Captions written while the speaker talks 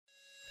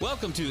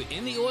Welcome to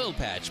In the Oil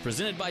Patch,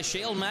 presented by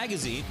Shale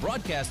Magazine,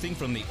 broadcasting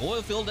from the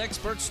Oilfield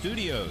Experts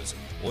Studios.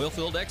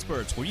 Oilfield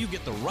Experts, where you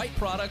get the right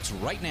products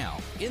right now.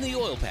 In the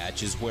Oil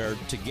Patch is where,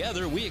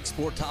 together, we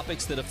explore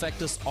topics that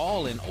affect us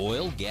all in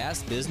oil,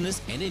 gas,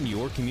 business, and in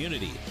your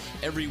community.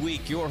 Every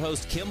week, your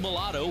host, Kim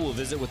Bellotto, will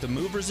visit with the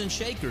movers and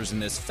shakers in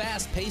this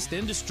fast-paced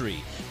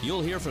industry.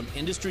 You'll hear from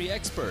industry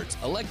experts,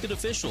 elected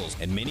officials,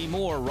 and many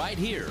more right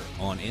here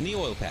on In the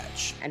Oil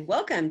Patch. And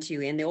welcome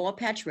to In the Oil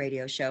Patch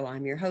Radio Show.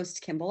 I'm your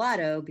host, Kim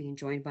Bellotto, being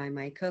joined by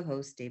my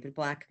co-host, David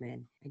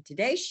Blackman. In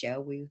today's show,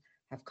 we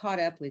have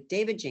caught up with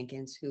David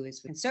Jenkins, who is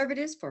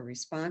Conservatives for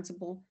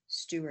Responsible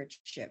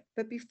Stewardship.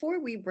 But before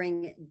we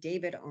bring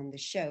David on the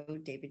show,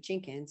 David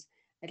Jenkins,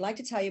 I'd like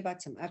to tell you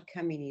about some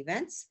upcoming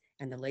events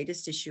and the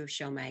latest issue of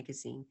Shale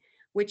Magazine,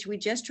 which we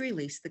just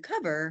released. The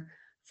cover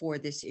for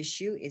this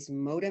issue is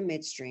Moda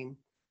Midstream.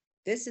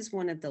 This is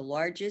one of the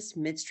largest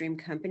midstream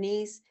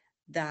companies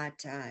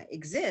that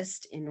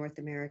exist in North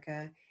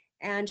America,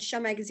 and Shale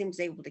Magazine was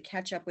able to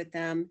catch up with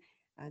them.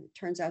 It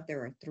turns out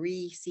there are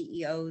 3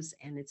 CEOs,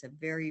 and it's a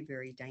very,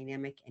 very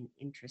dynamic and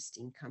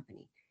interesting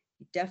company.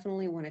 You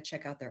definitely want to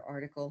check out their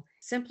article.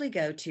 Simply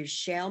go to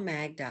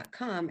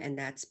shalemag.com, and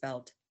that's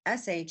spelled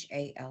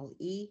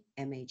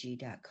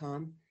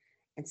SHALEMAG.com,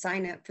 and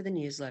sign up for the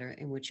newsletter,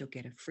 in which you'll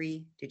get a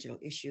free digital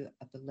issue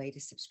of the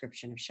latest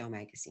subscription of Shale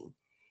Magazine.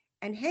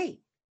 And hey,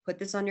 put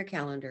this on your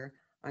calendar.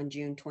 On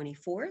June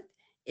 24th,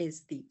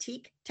 is the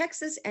TEAC,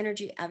 Texas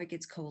Energy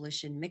Advocates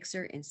Coalition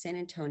Mixer in San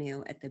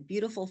Antonio at the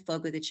beautiful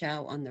Fogo de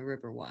Chao on the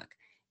Riverwalk.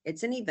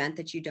 It's an event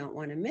that you don't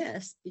want to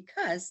miss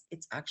because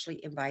it's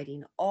actually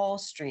inviting all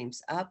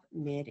streams up,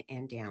 mid,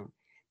 and down.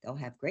 They'll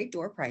have great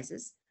door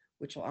prizes,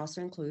 which will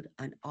also include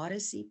an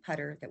Odyssey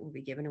putter that will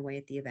be given away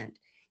at the event.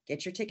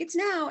 Get your tickets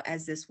now,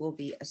 as this will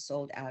be a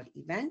sold-out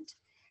event,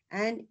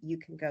 and you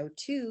can go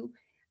to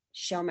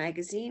Shale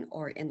Magazine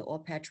or In the Oil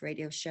Patch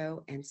Radio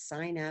Show and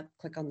sign up.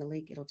 Click on the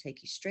link. It'll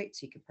take you straight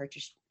so you can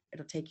purchase.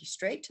 It'll take you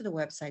straight to the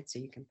website so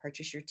you can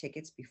purchase your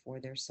tickets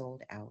before they're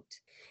sold out.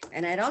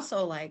 And I'd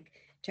also like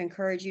to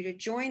encourage you to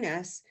join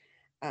us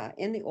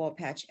in the Oil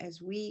Patch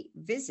as we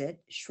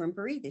visit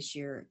Shrimpery this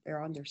year.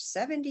 They're on their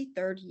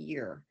 73rd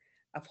year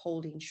of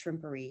holding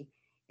Shrimpery.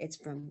 It's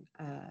on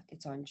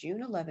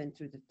June 11th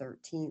through the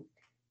 13th.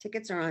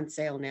 Tickets are on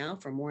sale now.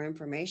 For more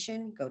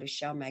information, go to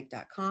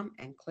shalemag.com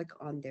and click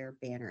on their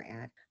banner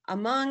ad.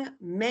 Among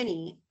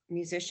many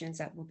musicians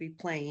that will be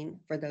playing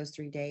for those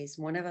 3 days,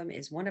 one of them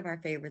is one of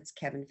our favorites,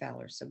 Kevin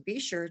Fowler. So be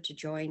sure to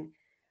join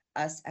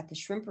us at the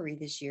Shrimpery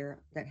this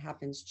year. That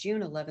happens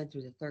June 11th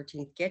through the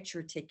 13th. Get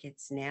your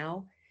tickets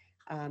now.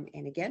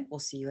 And again, we'll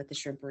see you at the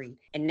Shrimpery.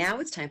 And now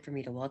it's time for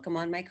me to welcome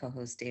on my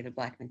co-host, David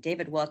Blackman.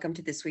 David, welcome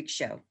to this week's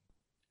show.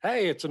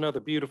 Hey, it's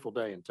another beautiful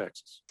day in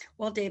Texas.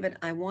 Well, David,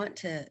 I want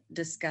to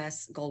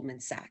discuss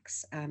Goldman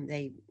Sachs.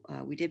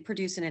 We did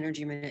produce an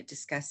Energy Minute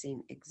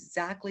discussing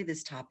exactly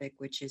this topic,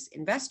 which is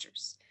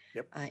investors.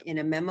 Yep. In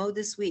a memo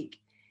this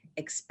week,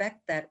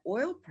 expect that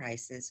oil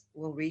prices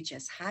will reach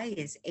as high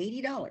as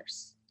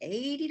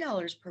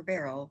 $80 per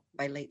barrel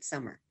by late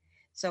summer.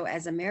 So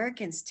as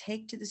Americans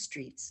take to the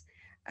streets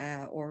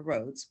or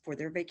roads for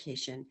their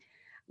vacation,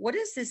 what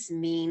does this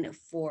mean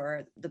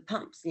for the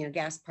pumps,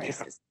 gas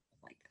prices? Yeah.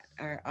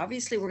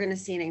 Obviously, we're going to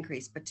see an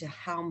increase, but to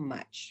how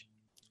much?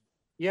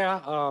 Yeah.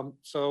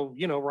 So,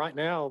 right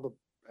now, the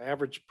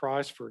average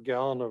price for a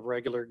gallon of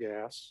regular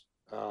gas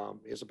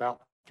is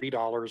about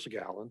 $3 a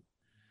gallon.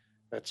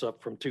 That's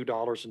up from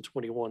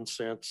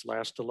 $2.21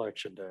 last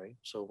election day.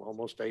 So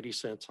almost 80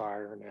 cents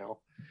higher now.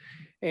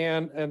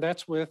 And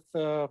that's with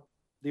the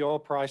oil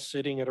price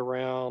sitting at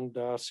around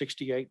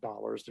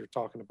 $68. They're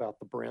talking about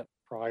the Brent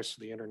price,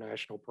 the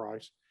international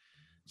price.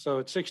 So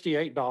at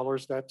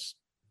 $68, that's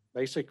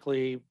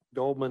basically,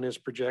 Goldman is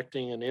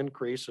projecting an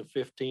increase of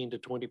 15 to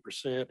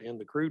 20% in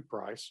the crude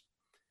price.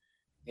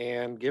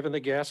 And given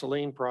the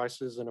gasoline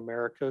prices in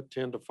America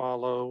tend to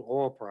follow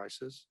oil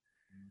prices,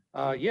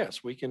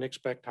 yes, we can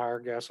expect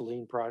higher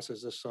gasoline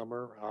prices this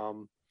summer.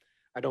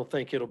 I don't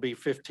think it'll be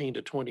 15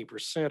 to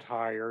 20%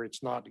 higher.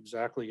 It's not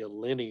exactly a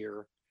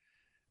linear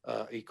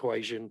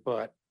equation,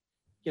 but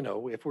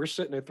if we're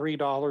sitting at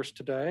 $3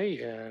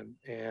 today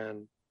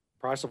and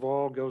price of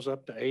oil goes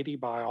up to 80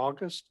 by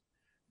August,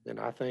 then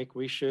I think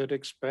we should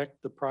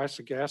expect the price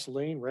of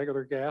gasoline,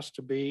 regular gas,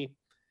 to be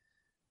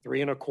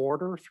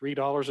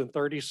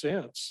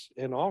 $3.30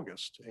 in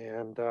August.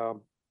 And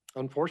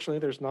unfortunately,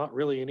 there's not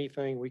really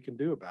anything we can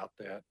do about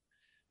that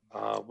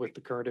with the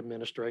current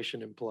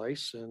administration in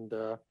place and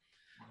the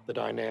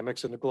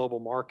dynamics in the global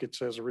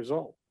markets as a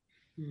result.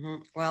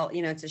 Mm-hmm. Well,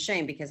 it's a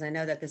shame because I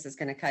know that this is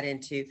going to cut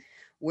into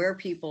where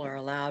people are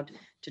allowed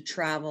to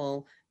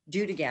travel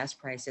due to gas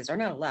prices, are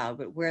not allowed,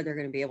 but where they're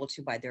going to be able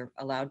to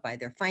allowed by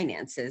their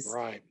finances,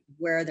 right,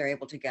 where they're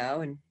able to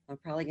go, and are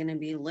probably going to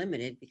be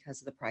limited because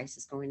of the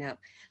prices going up.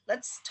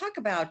 Let's talk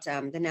about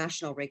the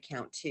national rig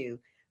count too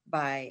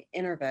by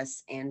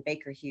Enervus and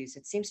Baker Hughes.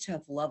 It seems to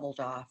have leveled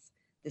off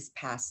this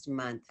past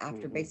month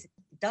after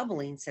basically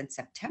doubling since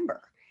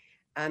September.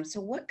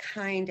 So what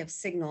kind of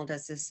signal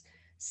does this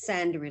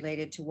send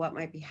related to what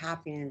might be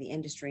happening in the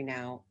industry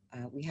now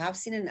We have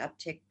seen an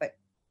uptick, but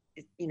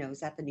is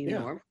that the new Yeah.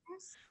 norm for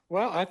us?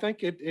 Well, I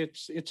think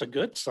it's a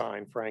good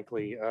sign,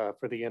 frankly,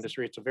 for the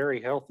industry. It's a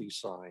very healthy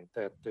sign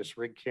that this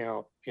rig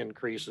count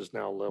increase is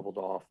now leveled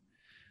off.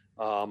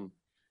 Um,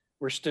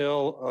 we're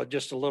still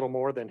just a little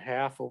more than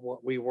half of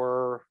what we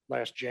were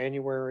last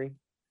January,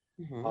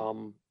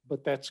 Mhm.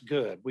 but that's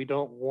good. We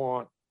don't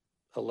want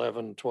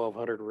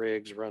 1,200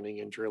 rigs running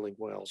and drilling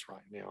wells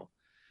right now,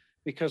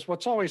 because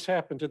what's always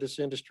happened to this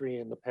industry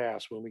in the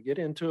past, when we get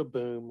into a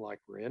boom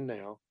like we're in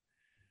now,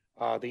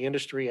 the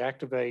industry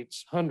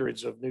activates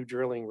hundreds of new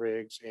drilling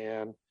rigs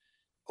and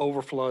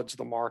overfloods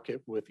the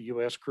market with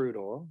U.S. crude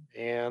oil,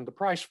 and the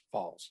price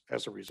falls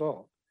as a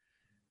result.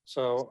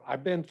 So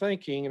I've been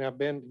thinking,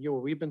 and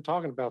we've been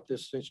talking about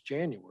this since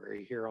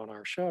January here on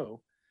our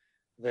show,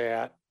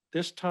 that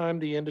this time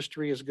the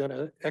industry is going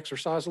to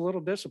exercise a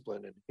little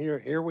discipline, and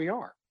here we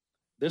are.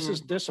 This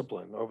is Mhm.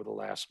 discipline over the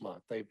last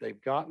month.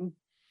 They've gotten,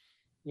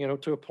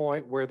 to a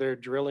point where they're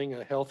drilling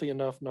a healthy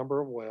enough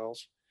number of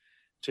wells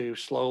to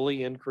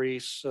slowly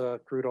increase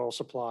crude oil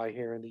supply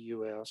here in the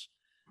U.S.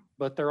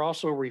 But they're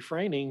also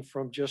refraining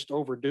from just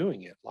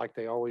overdoing it like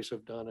they always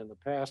have done in the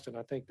past. And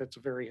I think that's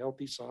a very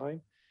healthy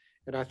sign.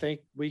 And I think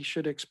we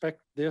should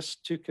expect this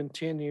to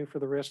continue for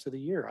the rest of the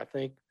year. I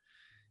think,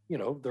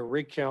 the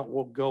rig count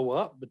will go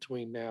up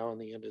between now and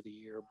the end of the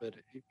year, but,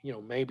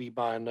 maybe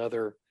by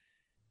another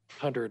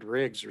 100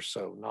 rigs or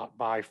so, not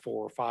by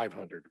 400 or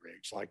 500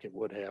 rigs like it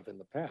would have in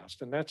the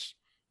past. And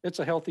it's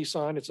a healthy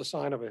sign. It's a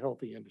sign of a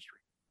healthy industry.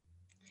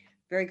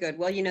 Very good.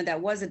 Well,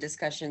 that was a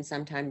discussion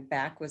sometime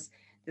back.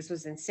 This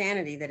was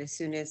insanity that as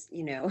soon as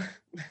Yeah.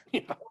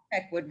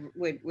 OPEC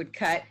would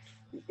cut,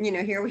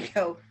 here we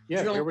go.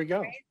 Yeah, drilling here we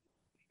go.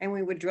 and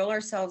we would drill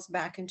ourselves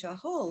back into a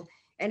hole.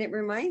 And it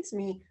reminds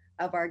me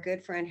of our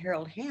good friend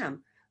Harold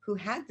Hamm, who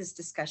had this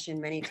discussion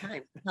many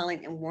times,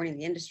 telling and warning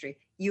the industry,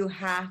 you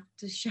have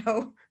to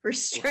show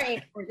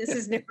restraint or this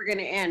is never going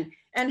to end.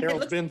 And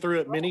Harold's been through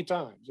it many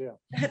times. Yeah.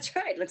 That's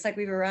right. Looks like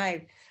we've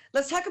arrived.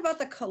 Let's talk about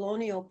the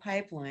Colonial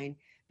Pipeline,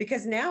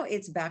 because now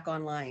it's back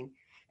online.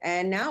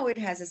 And now it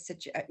has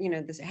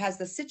this has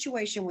the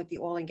situation with the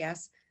oil and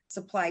gas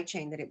supply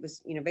chain that it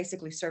was,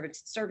 basically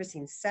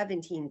servicing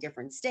 17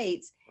 different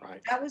states.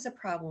 Right. That was a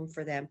problem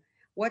for them.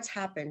 What's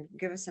happened?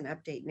 Give us an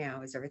update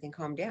now. Has everything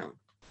calmed down?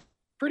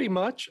 Pretty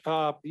much,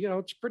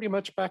 it's pretty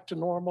much back to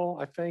normal.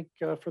 I think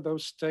for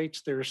those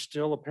states, there's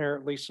still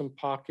apparently some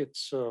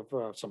pockets of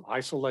some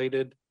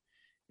isolated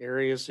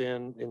areas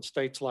in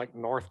states like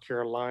North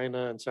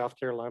Carolina and South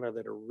Carolina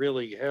that are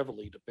really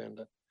heavily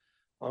dependent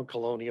on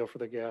Colonial for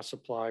the gas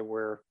supply,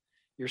 where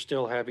you're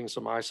still having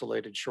some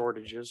isolated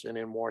shortages, and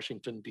in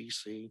Washington,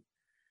 D.C.,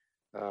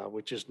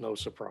 which is no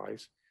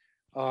surprise.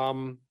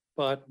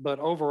 But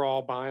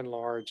overall, by and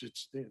large,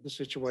 the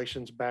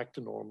situation's back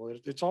to normal.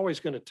 It's always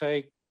going to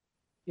take,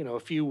 a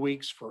few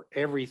weeks for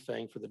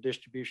everything, for the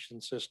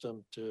distribution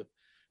system to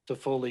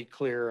fully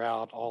clear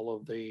out all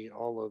of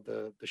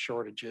the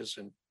shortages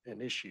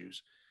and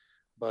issues.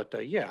 But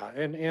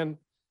and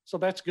so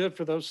that's good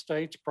for those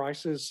states.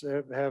 Prices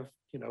have,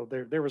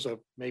 there was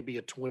maybe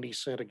a 20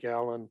 cent a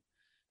gallon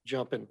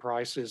jump in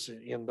prices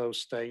in those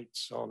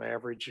states on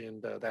average,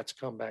 and that's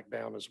come back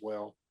down as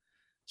well.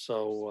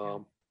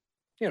 So,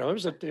 it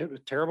was a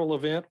terrible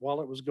event while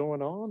it was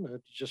going on.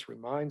 It just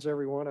reminds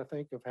everyone, I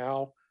think, of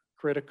how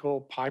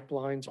critical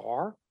pipelines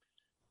are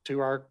to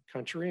our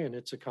country and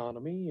its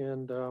economy.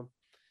 And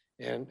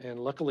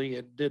luckily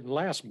it didn't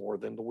last more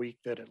than the week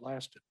that it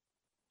lasted.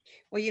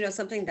 Well,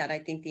 something that I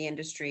think the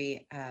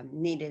industry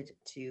needed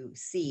to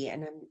see,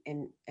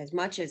 and as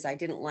much as I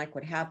didn't like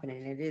what happened,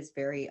 and it is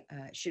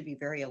should be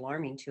very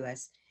alarming to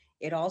us,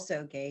 it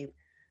also gave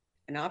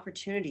an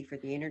opportunity for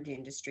the energy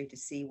industry to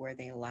see where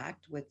they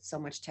lacked with so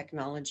much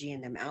technology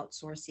and them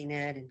outsourcing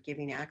it and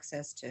giving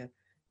access to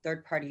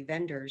third-party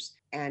vendors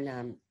and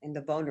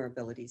the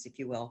vulnerabilities, if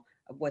you will,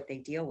 of what they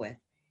deal with.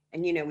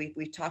 And,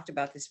 we've talked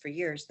about this for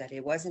years, that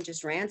it wasn't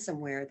just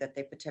ransomware that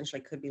they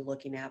potentially could be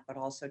looking at, but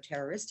also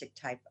terroristic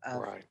type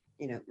of, Right.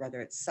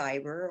 Whether it's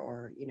cyber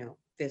or,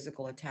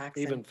 physical attacks.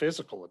 Even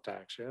physical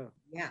attacks. Yeah.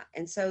 Yeah.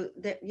 And so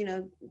that,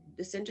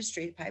 this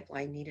industry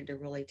pipeline needed to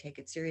really take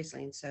it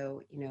seriously. And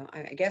so,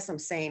 I guess I'm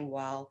saying,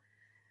 while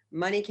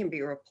money can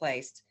be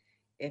replaced,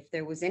 if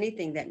there was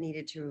anything that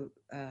needed to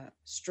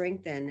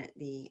strengthen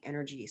the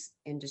energy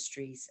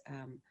industry's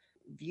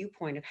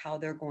viewpoint of how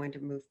they're going to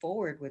move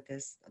forward with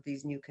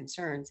these new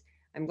concerns,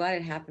 I'm glad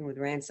it happened with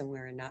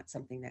ransomware and not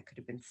something that could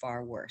have been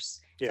far worse.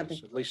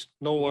 Yes, at least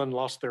no one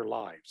lost their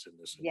lives in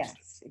this instance.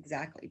 Yes,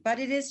 exactly. But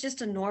it is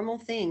just a normal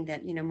thing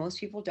that, most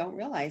people don't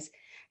realize.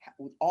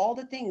 All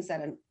the things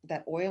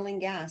that oil and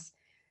gas,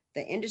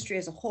 the industry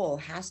as a whole,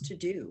 has to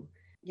do,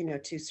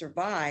 to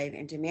survive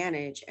and to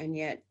manage. And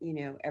yet,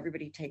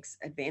 everybody takes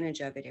advantage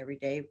of it every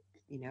day,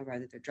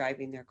 whether they're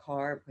driving their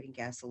car, putting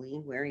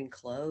gasoline, wearing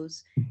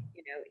clothes,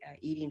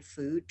 eating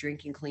food,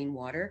 drinking clean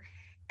water,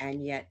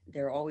 and yet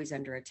they're always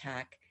under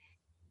attack.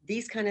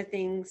 These kind of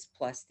things,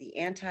 plus the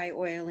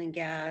anti-oil and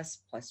gas,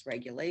 plus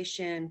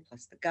regulation,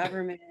 plus the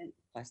government,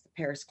 plus the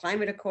Paris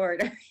Climate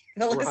Accord.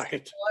 The list Right.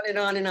 goes on and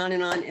on and on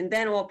and on. And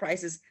then oil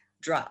prices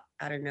drop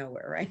out of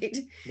nowhere, right?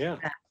 Yeah.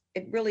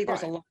 It really,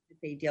 there's a Right. lot that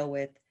they deal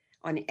with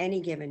on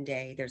any given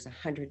day. There's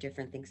 100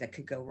 different things that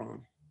could go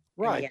wrong.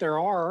 Right, yet- there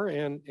are,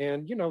 and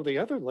the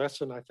other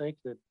lesson I think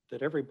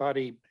that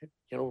everybody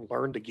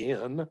learned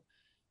again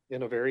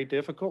in a very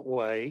difficult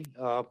way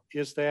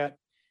is that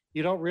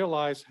you don't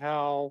realize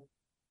how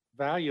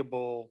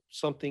valuable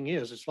something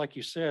is. It's like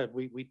you said,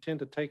 we tend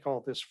to take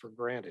all this for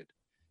granted,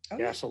 Oh,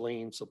 yeah.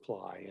 gasoline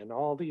supply and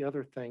all the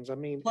other things. I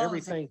mean, Clothes and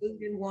everything.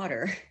 food and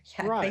water.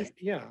 Yeah, Right,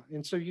 yeah,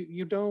 and so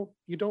you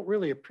don't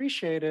really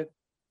appreciate it.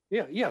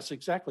 Yeah, yes,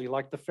 exactly,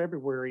 like the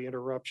February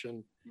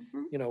interruption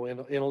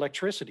Mhm. in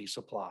electricity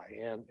supply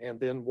and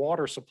then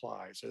water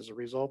supplies as a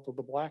result of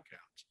the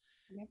blackouts.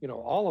 Yep.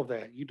 All of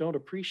that, you don't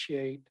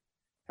appreciate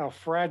how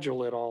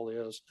fragile it all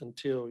is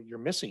until you're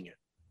missing it.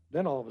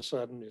 Then all of a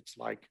sudden it's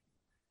like,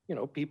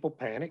 people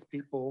panic.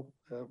 People,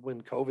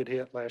 when COVID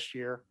hit last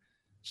year,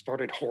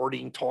 started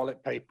hoarding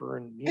toilet paper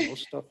and,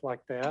 stuff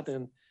like that.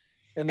 And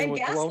then And with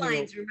gas colonial,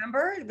 lines,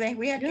 remember?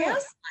 We had Yeah.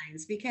 gas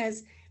lines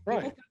because people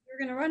right, thought we were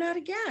going to run out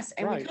of gas.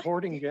 And we right, couldn't.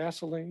 hoarding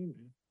gasoline.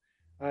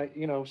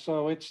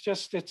 So it's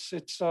just,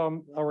 it's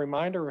a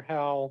reminder of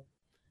how,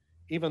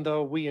 even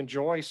though we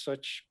enjoy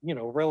such,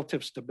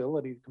 relative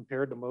stability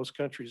compared to most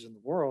countries in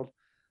the world,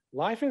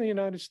 life in the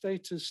United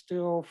States is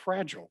still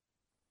fragile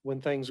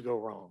when things go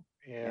wrong.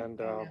 And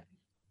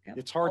Yep.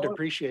 it's hard to All over-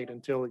 appreciate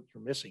until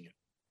you're missing it.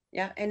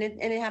 Yeah, and it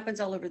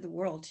happens all over the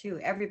world too.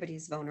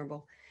 Everybody's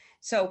vulnerable.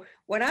 So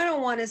what I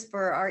don't want is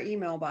for our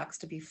email box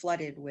to be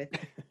flooded with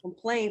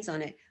complaints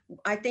on it.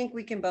 I think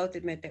we can both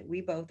admit that we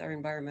both are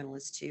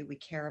environmentalists too. We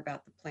care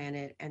about the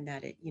planet and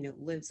that it,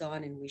 lives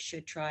on, and we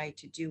should try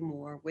to do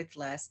more with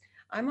less.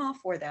 I'm all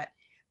for that.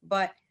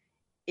 But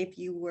if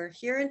you were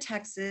here in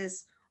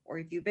Texas, or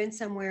if you've been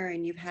somewhere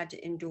and you've had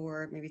to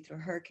endure, maybe through a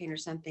hurricane or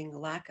something, a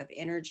lack of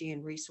energy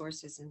and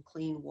resources and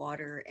clean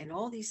water and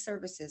all these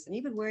services, and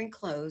even wearing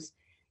clothes,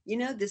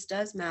 this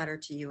does matter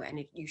to you,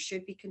 and you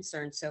should be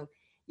concerned. So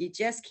you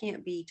just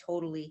can't be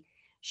totally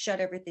shut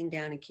everything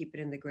down and keep it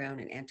in the ground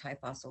and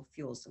anti-fossil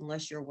fuels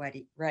unless you're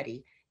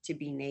ready to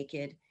be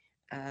naked.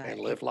 And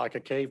live like a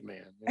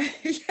caveman.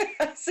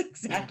 Yes,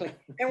 exactly.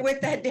 And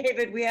with that,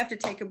 David, we have to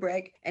take a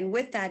break. And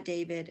with that,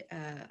 David,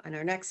 on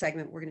our next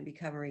segment, we're going to be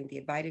covering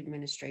the Biden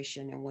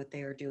administration and what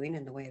they are doing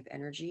in the way of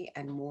energy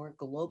and more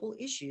global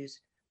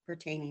issues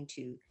pertaining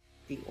to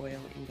the oil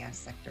and gas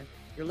sector.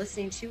 You're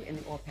listening to In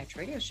the Oil Patch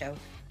Radio Show,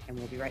 and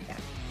we'll be right back.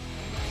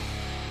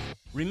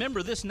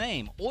 Remember this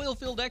name,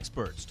 Oilfield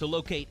Experts, to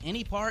locate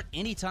any part,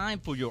 anytime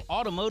for your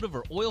automotive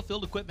or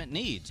oilfield equipment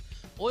needs.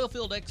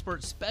 Oilfield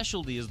Experts'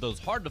 specialty is those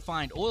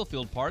hard-to-find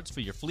oilfield parts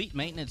for your fleet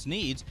maintenance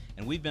needs,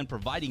 and we've been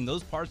providing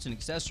those parts and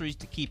accessories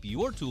to keep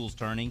your tools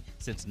turning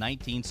since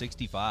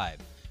 1965.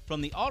 From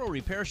the auto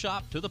repair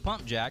shop to the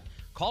pump jack,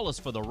 call us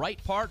for the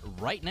right part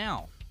right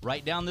now.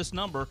 Write down this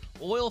number,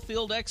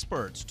 Oilfield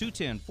Experts,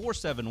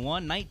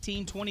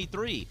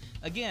 210-471-1923.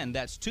 Again,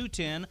 that's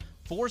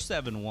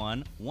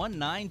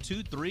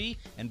 210-471-1923,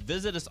 and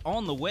visit us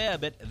on the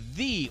web at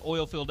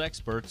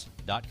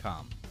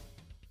theoilfieldexperts.com.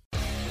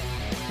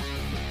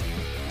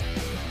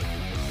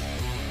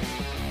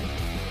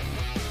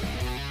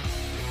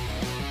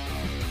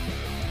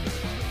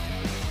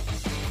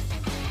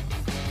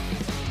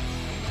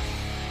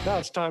 Now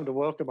it's time to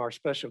welcome our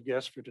special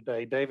guest for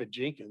today, David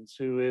Jenkins,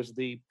 who is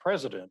the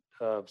president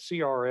of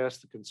CRS,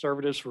 the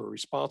Conservatives for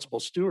Responsible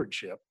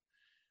Stewardship,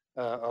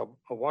 a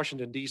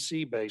Washington,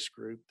 D.C. based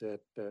group that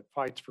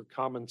fights for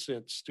common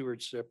sense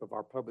stewardship of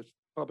our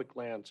public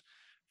lands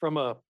from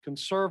a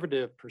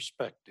conservative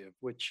perspective,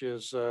 which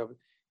is,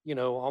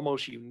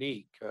 almost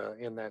unique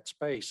in that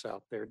space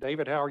out there.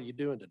 David, how are you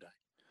doing today?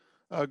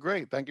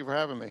 Great. Thank you for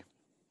having me.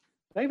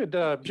 David,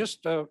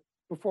 just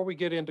before we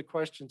get into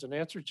questions and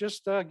answers,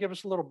 just give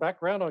us a little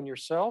background on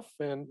yourself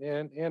and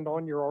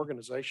on your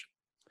organization.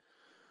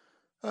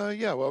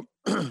 Well,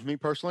 me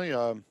personally,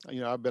 I'm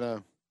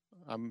been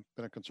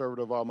a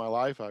conservative all my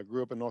life. I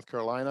grew up in North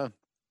Carolina,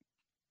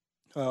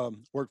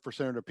 worked for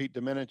Senator Pete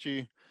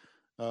Domenici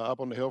up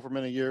on the Hill for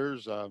many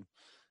years,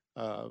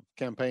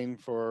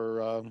 campaigned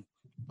for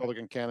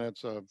Republican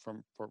candidates for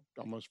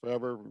almost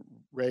forever,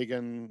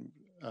 Reagan,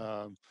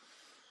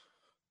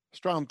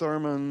 Strom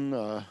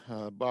Thurmond,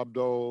 Bob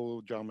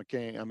Dole, John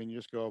McCain. I mean, you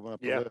just go up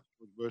the list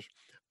with Bush.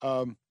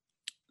 Been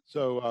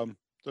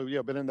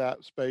in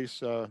that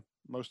space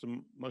most of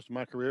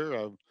my career.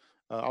 I've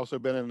also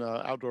been in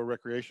outdoor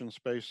recreation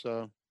space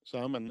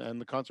some, and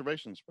the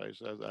conservation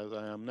space as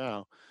I am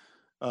now.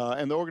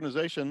 And the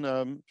organization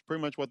is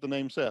pretty much what the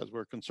name says.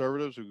 We're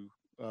conservatives who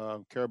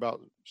care about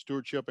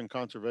stewardship and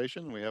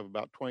conservation. We have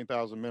about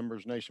 20,000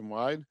 members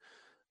nationwide.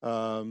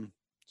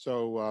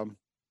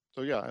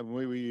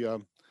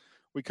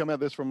 We come at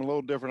this from a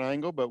little different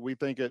angle, but we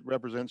think it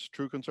represents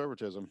true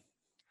conservatism.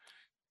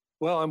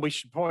 Well, and we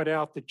should point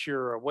out that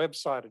your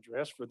website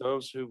address for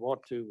those who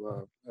want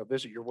to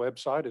visit your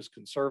website is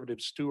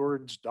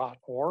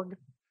conservativestewards.org.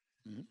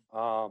 Mhm.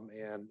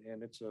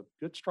 And it's a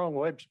good, strong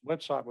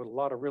website with a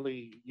lot of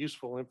really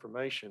useful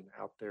information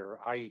out there.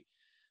 I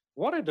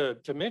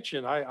wanted to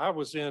mention I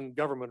was in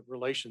government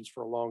relations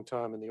for a long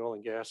time in the oil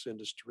and gas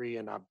industry,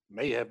 and I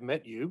may have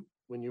met you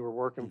when you were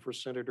working Mm. for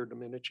Senator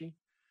Domenici.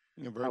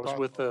 Yeah, I very was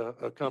with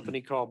possible. a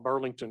company called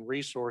Burlington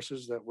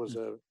Resources that was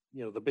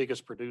the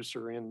biggest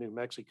producer in New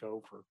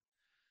Mexico for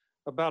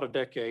about a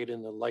decade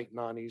in the late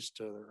 90s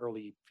to the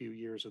early few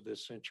years of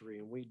this century.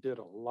 And we did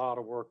a lot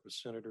of work with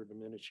Senator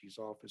Domenici's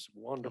office. Okay.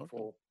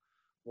 Wonderful,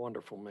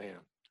 wonderful man.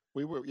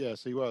 We were,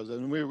 yes, he was,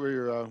 and we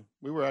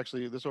were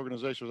actually, this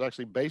organization was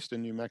actually based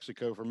in New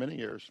Mexico for many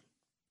years.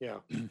 Yeah.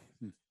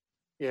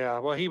 Yeah,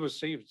 well, he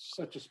was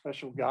such a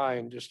special guy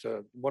and just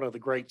one of the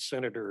great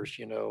senators,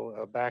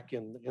 back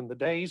in the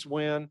days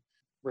when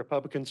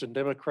Republicans and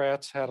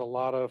Democrats had a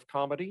lot of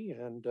comedy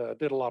and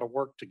did a lot of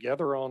work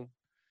together on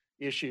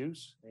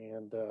issues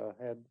and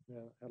had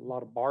a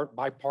lot of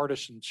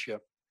bipartisanship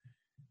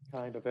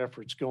kind of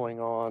efforts going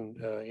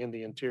on in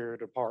the Interior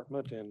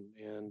Department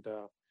and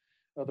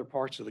other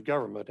parts of the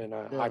government, and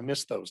I Yeah,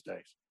 miss those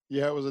days.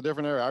 yeah, it was a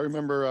different era. I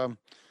remember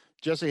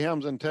Jesse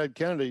Helms and Ted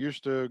Kennedy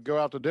used to go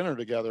out to dinner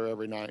together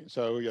every night.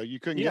 So yeah, you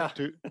couldn't Yeah.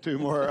 get two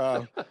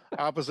more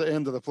opposite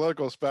ends of the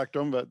political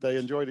spectrum, but they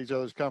enjoyed each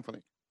other's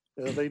company.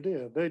 They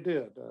did. They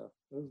did.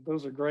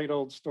 Those are great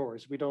old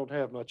stories. We don't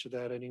have much of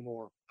that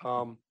anymore.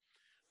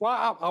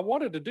 Well, I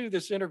wanted to do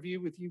this interview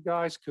with you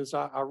guys because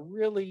I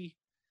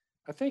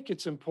think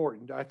it's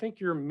important. I think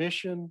your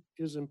mission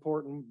is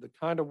important. The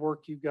kind of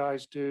work you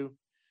guys do,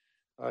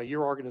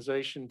 your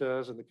organization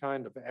does, and the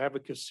kind of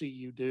advocacy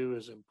you do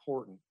is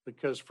important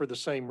because for the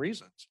same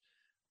reasons.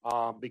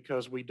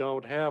 Because we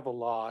don't have a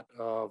lot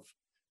of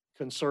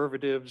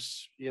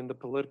conservatives in the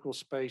political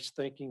space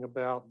thinking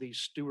about these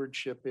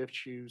stewardship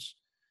issues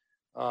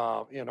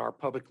in our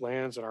public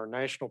lands and our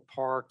national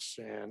parks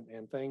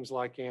and things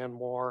like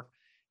ANWR.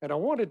 And I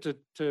wanted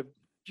to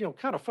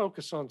kind of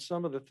focus on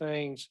some of the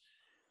things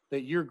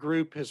that your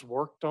group has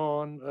worked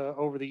on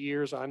over the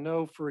years. I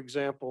know, for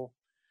example,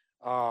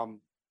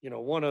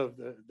 one of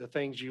the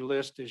things you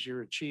list as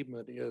your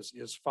achievement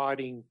is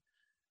fighting,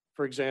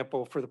 for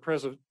example, for the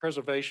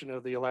preservation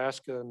of the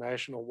Alaska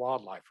National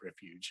Wildlife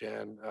Refuge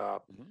and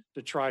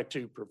to try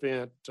to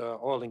prevent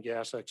oil and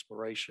gas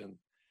exploration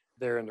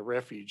there in the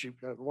refuge.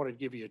 I wanted to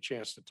give you a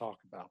chance to talk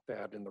about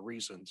that and the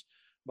reasons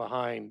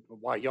behind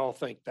why y'all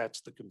think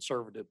that's the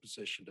conservative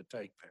position to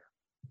take there.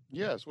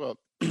 Yes, well,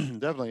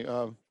 definitely.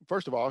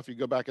 First of all, if you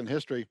go back in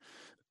history,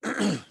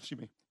 excuse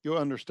me, you'll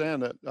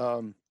understand that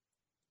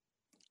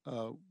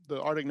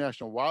the Arctic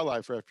National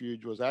Wildlife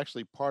Refuge was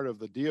actually part of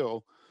the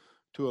deal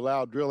to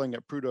allow drilling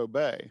at Prudhoe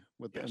Bay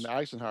in Yes. the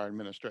Eisenhower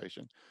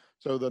administration.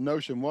 So the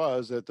notion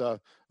was that,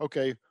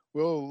 okay,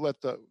 we'll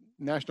let the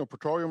National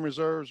Petroleum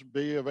Reserves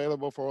be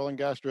available for oil and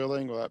gas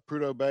drilling, we'll let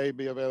Prudhoe Bay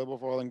be available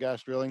for oil and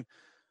gas drilling.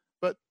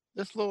 But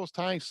this little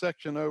tiny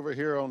section over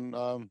here on,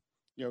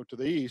 to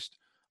the east,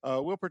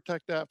 we'll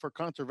protect that for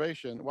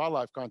conservation,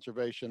 wildlife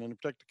conservation, and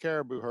protect the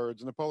caribou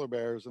herds and the polar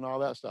bears and all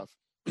that stuff.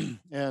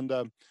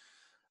 And,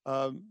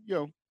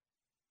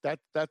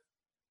 that's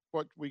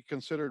what we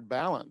considered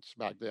balance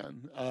back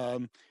then.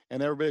 And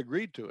everybody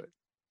agreed to it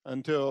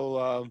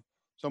until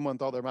someone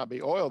thought there might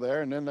be oil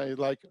there. And then they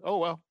like, oh,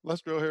 well,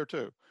 let's drill here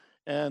too.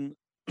 And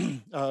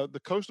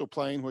the coastal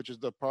plain, which is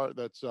the part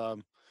that's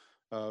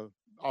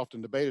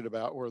often debated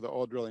about where the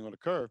oil drilling would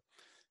occur,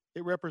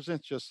 it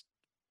represents just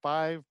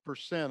 5%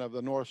 of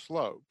the North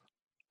Slope.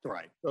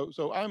 Right. So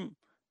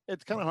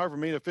it's kind of hard for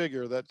me to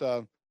figure that.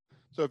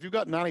 So if you've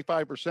got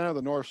 95% of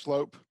the North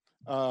Slope,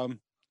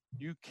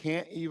 you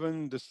can't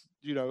even just,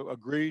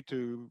 agree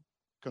to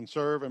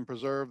conserve and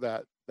preserve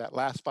that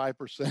last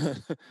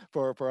 5%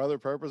 for other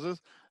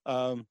purposes.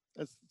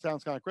 It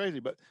sounds kind of crazy,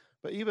 but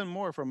even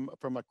more from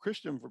a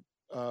Christian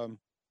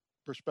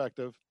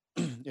perspective,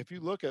 if you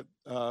look at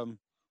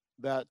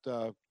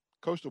that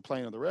coastal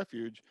plain of the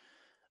refuge,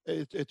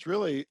 it's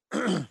really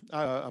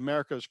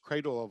America's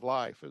cradle of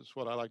life is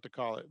what I like to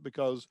call it,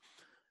 because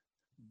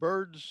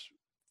birds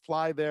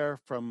fly there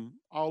from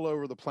all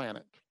over the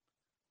planet.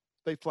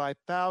 They fly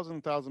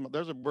thousand.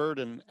 There's a bird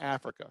in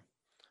Africa,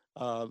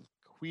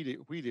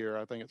 wheat ear,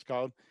 I think it's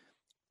called.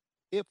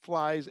 It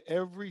flies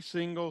every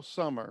single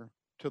summer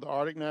to the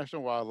Arctic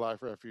National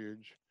Wildlife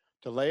Refuge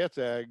to lay its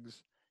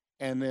eggs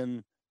and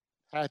then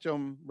hatch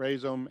them,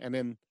 raise them, and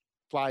then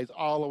flies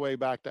all the way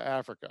back to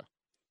Africa.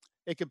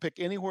 It can pick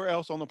anywhere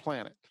else on the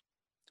planet.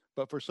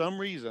 But for some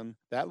reason,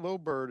 that little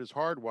bird is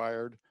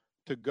hardwired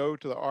to go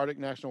to the Arctic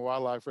National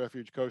Wildlife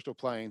Refuge coastal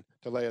plain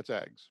to lay its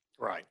eggs.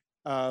 Right.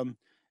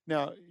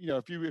 Now,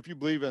 if you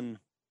believe in,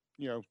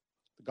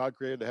 God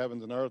created the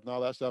heavens and earth and all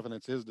that stuff, and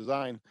it's His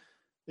design,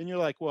 then you're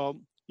like, well,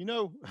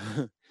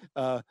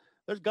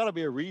 there's got to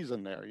be a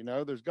reason there.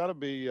 There's got to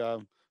be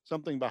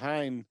something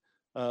behind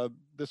all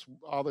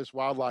this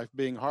wildlife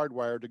being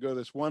hardwired to go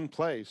this one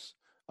place,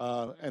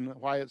 and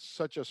why it's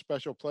such a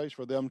special place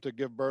for them to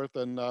give birth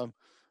and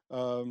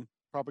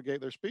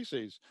propagate their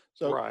species.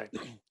 So, right.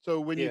 So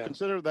when you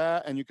consider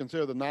that, and you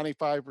consider the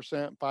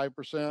 95%,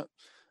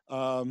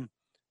 5%,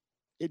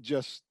 it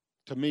just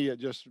to me, it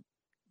just,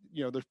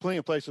 there's plenty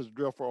of places to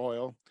drill for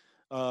oil.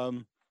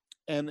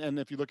 And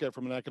if you look at it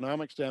from an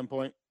economic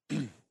standpoint,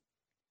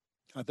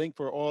 I think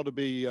for oil to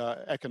be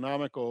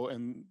economical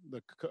in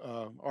the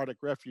Arctic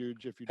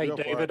refuge, if you Hey, drill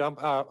for David, it, I'm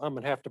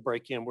going to have to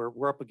break in.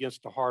 We're up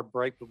against a hard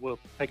break, but we'll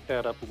pick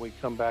that up when we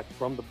come back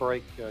from the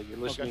break. You're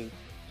listening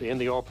to In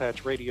the Oil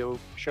Patch Radio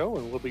Show,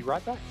 and we'll be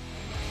right back.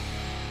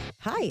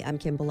 Hi, I'm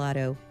Kim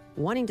Bellotto,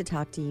 wanting to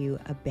talk to you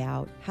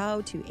about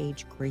how to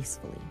age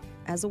gracefully.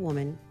 As a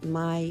woman,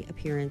 my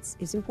appearance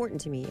is important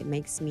to me. It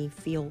makes me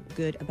feel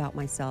good about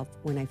myself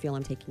when I feel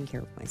I'm taking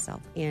care of myself.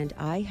 And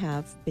I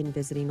have been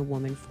visiting a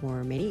woman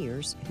for many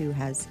years who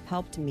has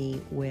helped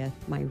me with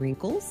my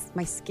wrinkles,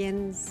 my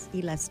skin's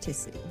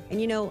elasticity. And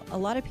a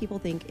lot of people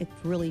think it's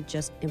really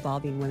just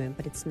involving women,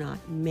 but it's not.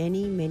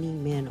 Many, many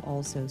men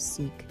also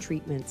seek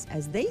treatments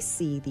as they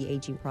see the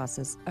aging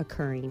process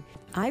occurring.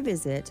 I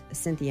visit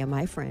Cynthia,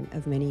 my friend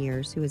of many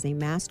years, who is a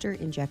master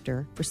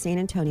injector for San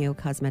Antonio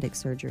Cosmetic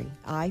Surgery.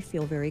 I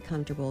feel very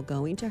comfortable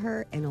going to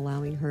her and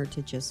allowing her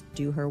to just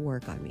do her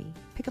work on me.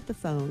 Pick up the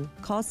phone,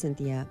 call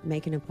Cynthia,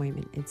 make an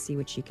appointment, and see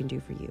what she can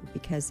do for you,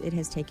 because it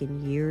has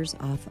taken years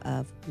off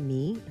of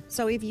me.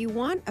 So if you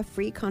want a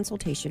free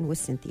consultation with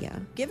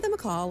Cynthia, give them a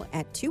call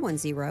at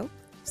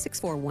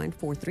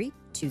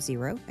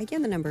 210-641-4320.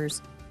 Again, the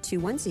number's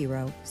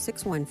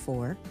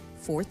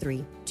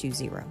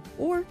 210-614-4320.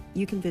 Or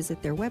you can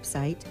visit their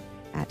website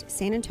at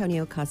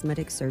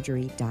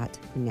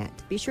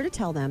sanantoniocosmeticsurgery.net. Be sure to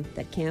tell them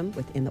that Kim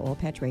within the Oil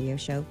Patch Radio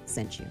Show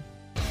sent you.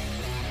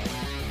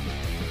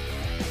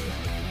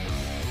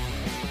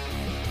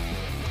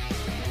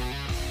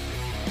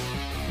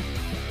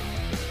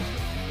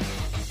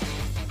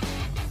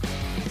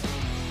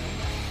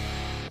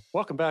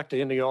 Welcome back to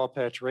In the Oil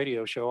Patch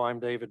Radio Show. I'm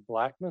David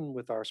Blackman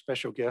with our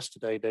special guest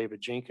today, David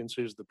Jenkins,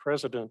 who's the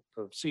president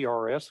of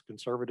CRS,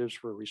 Conservatives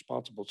for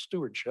Responsible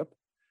Stewardship,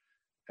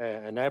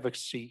 an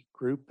advocacy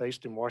group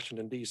based in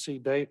Washington, D.C.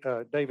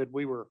 David,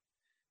 we were,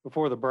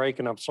 before the break,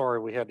 and I'm sorry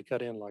we had to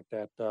cut in like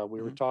that,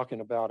 we were talking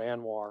about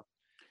ANWR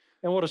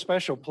and what a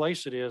special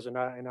place it is. And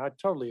I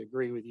totally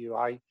agree with you.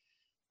 I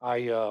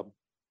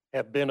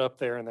have been up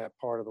there in that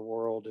part of the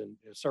world and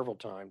several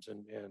times,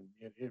 and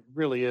it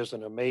really is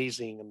an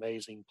amazing,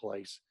 amazing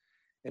place.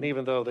 And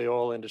even though the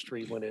oil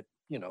industry, when it,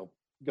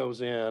 goes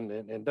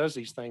in and does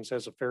these things,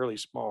 has a fairly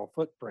small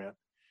footprint,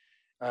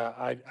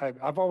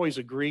 I've always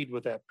agreed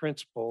with that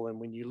principle. And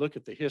when you look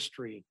at the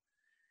history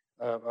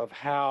of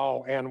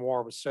how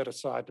ANWR was set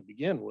aside to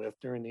begin with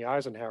during the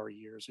Eisenhower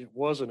years, it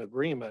was an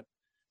agreement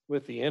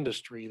with the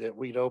industry that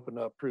we'd open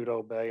up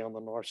Prudhoe Bay on the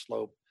North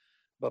Slope,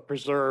 but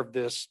preserve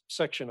this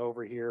section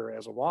over here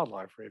as a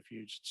wildlife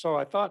refuge. So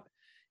I thought,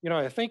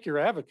 I think your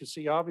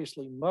advocacy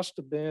obviously must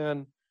have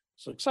been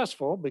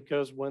successful,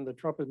 because when the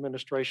Trump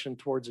administration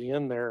towards the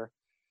end there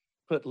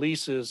put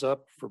leases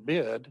up for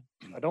bid,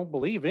 I don't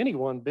believe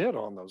anyone bid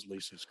on those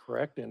leases,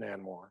 correct, in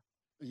ANWR?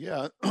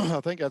 yeah,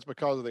 I think that's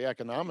because of the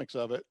economics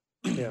of it,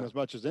 as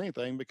much as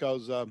anything,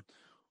 because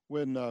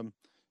when,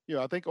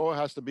 I think oil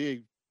has to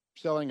be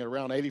selling at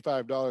around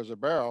 $85 a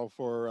barrel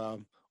for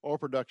oil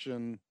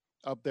production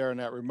up there in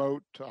that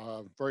remote,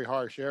 very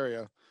harsh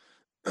area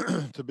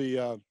to be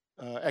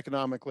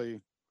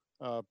economically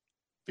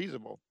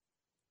feasible.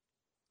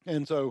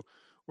 And so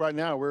right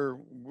now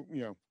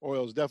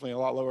oil is definitely a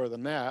lot lower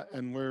than that.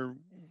 And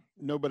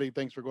nobody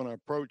thinks we're going to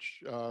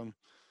approach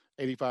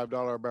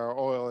 $85 a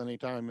barrel oil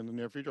anytime in the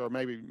near future, or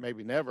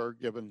maybe never,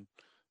 given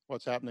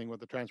what's happening with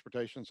the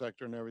transportation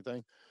sector and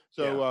everything.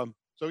 So,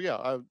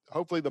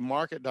 hopefully the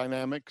market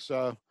dynamics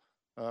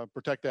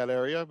protect that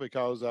area,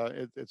 because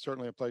it's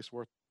certainly a place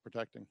worth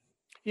protecting.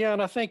 Yeah,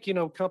 and I think,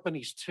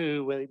 companies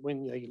too,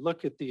 when you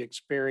look at the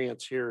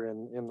experience here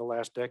in the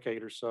last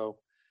decade or so,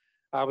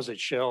 I was at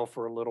Shell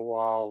for a little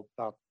while,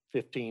 about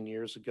 15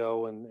 years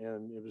ago,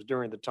 and it was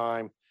during the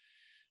time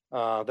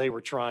they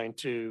were trying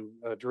to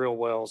drill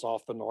wells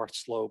off the North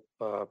Slope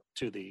to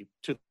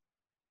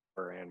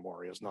where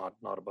ANWR is, not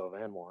above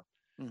ANWR.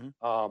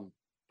 Mm-hmm.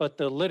 But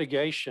the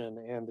litigation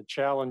and the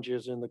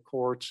challenges in the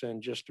courts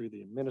and just through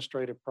the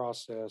administrative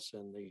process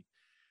and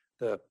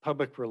the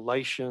public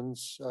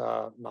relations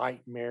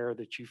nightmare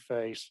that you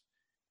face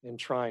in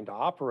trying to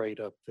operate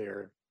up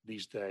there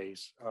these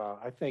days,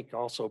 I think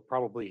also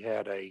probably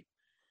had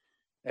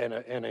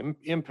an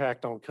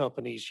impact on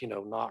companies,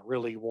 not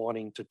really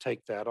wanting to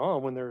take that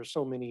on when there are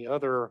so many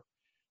other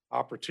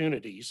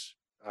opportunities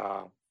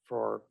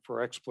for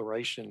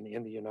exploration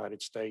in the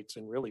United States,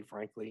 and really,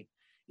 frankly,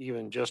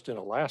 even just in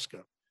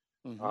Alaska.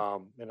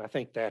 Mm-hmm. And I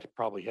think that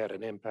probably had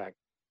an impact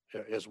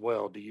as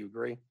well. Do you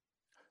agree?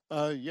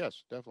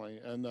 Yes, definitely.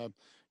 And,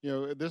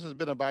 this has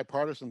been a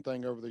bipartisan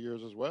thing over the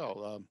years as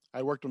well.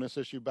 I worked on this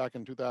issue back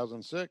in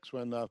 2006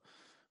 when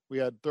we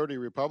had 30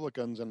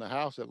 Republicans in the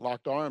House that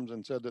locked arms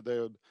and said that they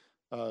would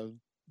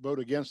vote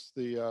against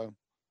the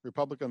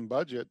Republican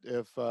budget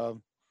if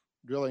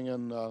drilling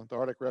in the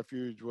Arctic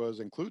Refuge was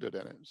included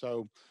in it.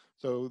 So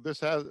this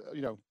has,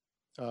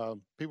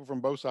 people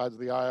from both sides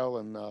of the aisle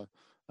and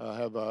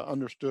have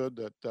understood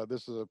that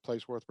this is a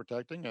place worth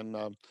protecting. And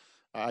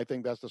I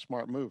think that's the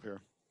smart move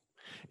here.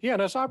 Yeah,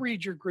 and as I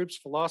read your group's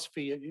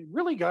philosophy, it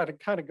really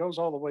kind of goes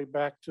all the way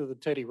back to the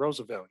Teddy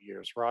Roosevelt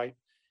years, right?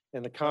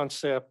 And the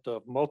concept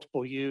of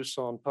multiple use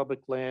on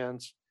public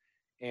lands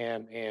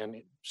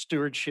and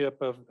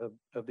stewardship of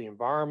the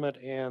environment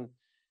and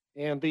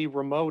the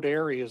remote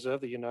areas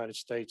of the United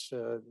States.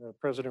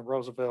 President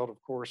Roosevelt,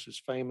 of course,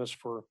 is famous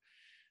for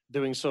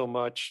doing so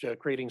much,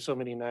 creating so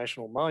many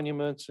national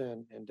monuments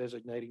and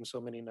designating so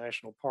many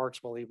national parks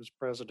while he was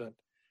president.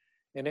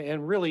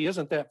 And really,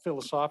 isn't that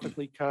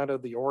philosophically kind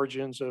of the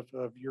origins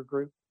of your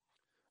group?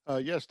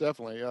 Yes,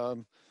 definitely.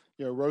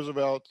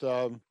 Roosevelt,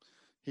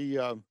 he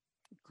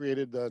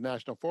created the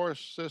National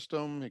Forest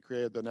System. He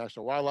created the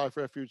National Wildlife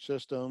Refuge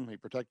System. He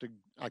protected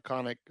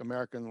iconic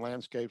American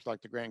landscapes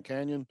like the Grand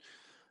Canyon.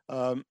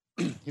 He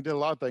did a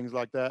lot of things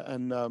like that.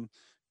 And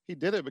he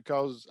did it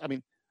because, I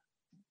mean,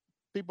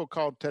 people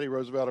called Teddy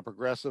Roosevelt a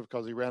progressive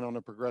because he ran on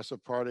the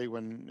Progressive Party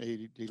when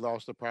he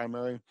lost the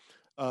primary.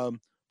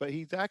 But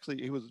he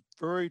was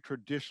very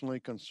traditionally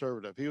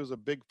conservative. He was a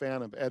big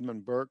fan of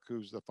Edmund Burke,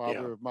 who's the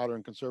father of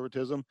modern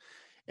conservatism.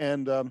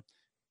 And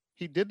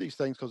he did these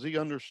things because he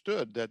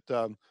understood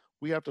that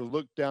we have to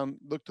look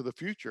to the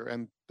future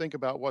and think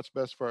about what's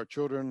best for our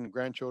children,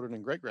 grandchildren,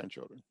 and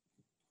great-grandchildren.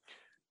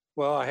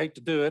 Well, I hate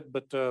to do it,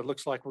 but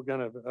looks like we're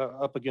going to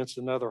up against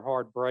another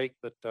hard break.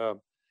 But, I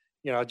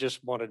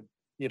just wanted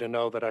you to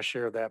know that I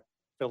share that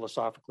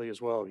philosophically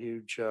as well.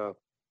 Huge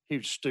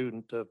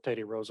student of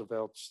Teddy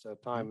Roosevelt's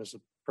time as a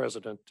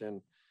president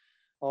and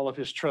all of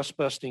his trust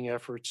busting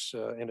efforts,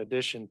 in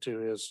addition to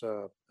his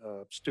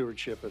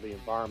stewardship of the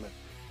environment.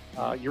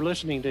 You're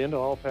listening to Into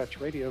Oil Patch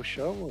Radio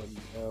Show, and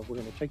we're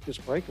going to take this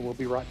break, and we'll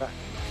be right back.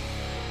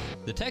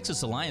 The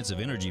Texas Alliance of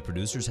Energy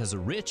Producers has a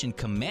rich and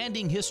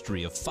commanding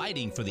history of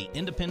fighting for the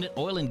independent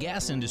oil and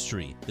gas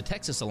industry. The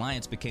Texas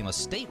Alliance became a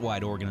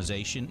statewide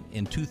organization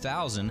in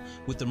 2000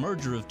 with the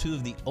merger of two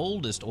of the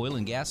oldest oil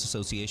and gas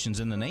associations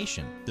in the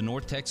nation, the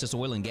North Texas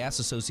Oil and Gas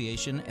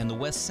Association and the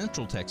West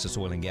Central Texas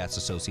Oil and Gas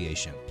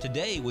Association.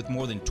 Today, with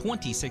more than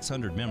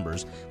 2,600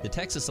 members, the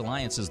Texas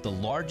Alliance is the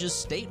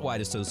largest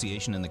statewide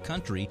association in the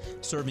country,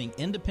 serving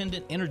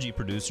independent energy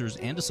producers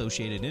and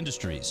associated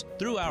industries.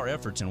 Through our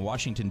efforts in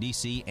Washington,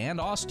 D.C. and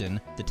Austin,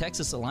 the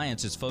Texas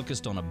Alliance is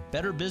focused on a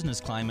better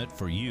business climate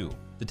for you.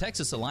 The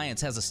Texas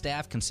Alliance has a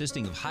staff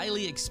consisting of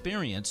highly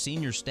experienced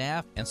senior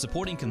staff and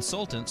supporting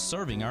consultants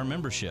serving our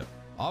membership.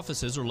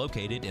 Offices are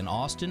located in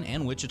Austin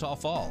and Wichita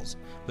Falls.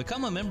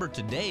 Become a member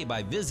today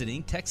by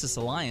visiting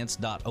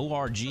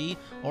texasalliance.org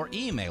or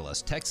email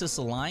us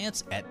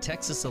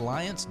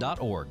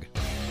texasalliance@texasalliance.org.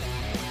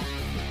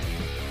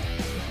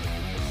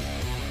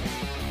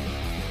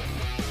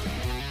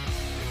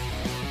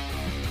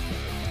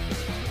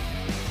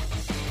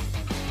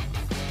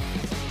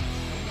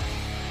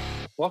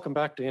 Welcome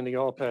back to In the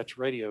Oil Patch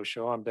Radio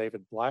Show. I'm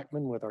David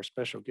Blackman with our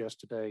special guest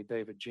today,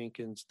 David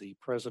Jenkins, the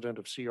president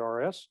of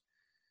CRS.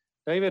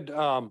 David,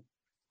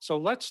 so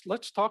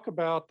let's talk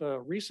about the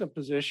recent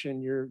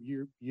position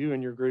you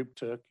and your group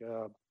took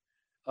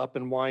up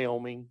in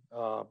Wyoming,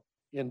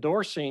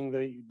 endorsing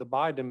the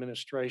Biden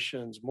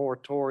administration's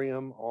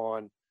moratorium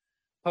on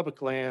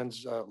public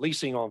lands,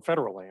 leasing on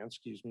federal lands,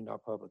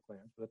 not public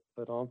lands,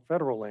 but on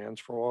federal lands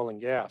for oil and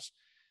gas.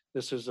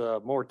 This is a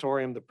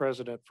moratorium the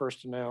president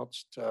first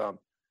announced,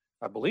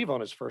 I believe, on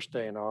his first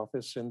day in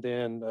office, and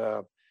then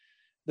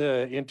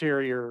the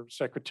Interior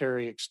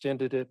Secretary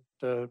extended it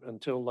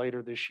until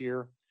later this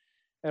year.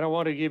 And I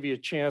want to give you a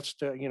chance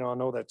to, I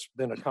know that's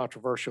been a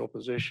controversial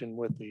position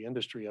with the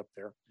industry up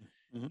there,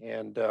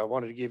 and I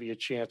wanted to give you a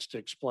chance to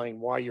explain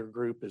why your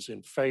group is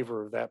in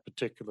favor of that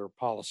particular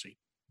policy.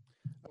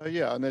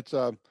 And it's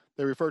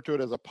they refer to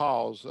it as a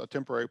pause, a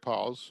temporary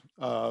pause,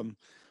 to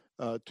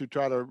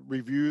try to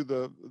review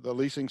the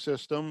leasing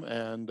system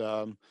and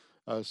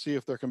see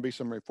if there can be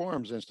some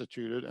reforms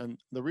instituted.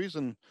 And the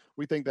reason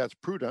we think that's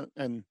prudent,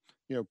 and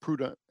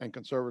prudent and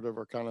conservative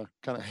are kind of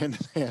hand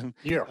in hand.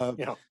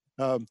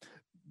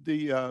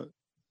 The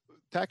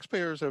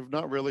taxpayers have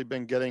not really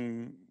been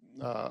getting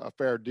a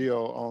fair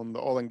deal on the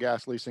oil and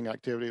gas leasing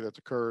activity that's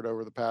occurred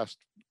over the past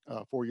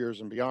 4 years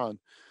and beyond.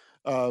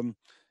 The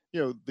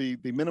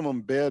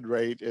minimum bid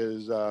rate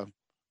is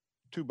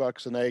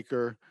 $2 an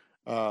acre.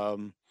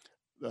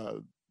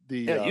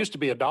 It used to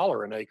be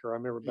 $1 an acre. I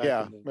remember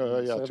back in the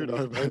 70s,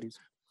 $2.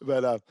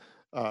 But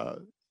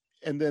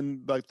and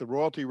then like the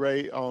royalty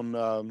rate on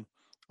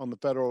the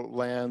federal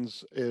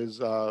lands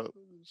is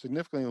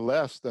significantly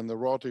less than the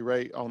royalty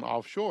rate on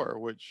offshore,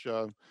 which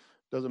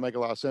doesn't make a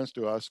lot of sense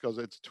to us because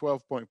it's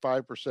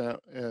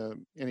 12.5%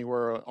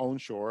 anywhere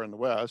onshore in the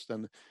West,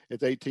 and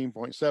it's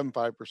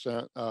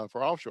 18.75%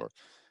 for offshore.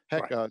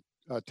 Heck, right.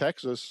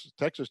 Texas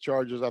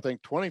charges, I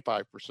think,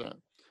 25%.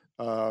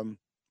 On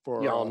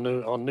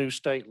new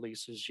state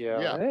leases,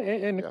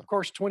 and of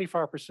course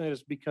 25%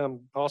 has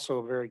become also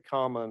a very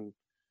common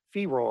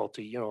fee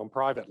royalty, on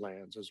private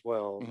lands as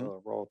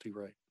well, royalty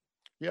rate.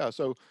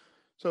 So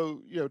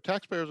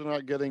taxpayers are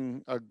not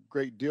getting a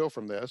great deal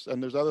from this,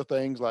 and there's other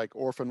things like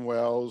orphan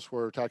wells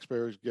where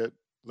taxpayers get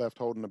left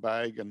holding the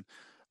bag, and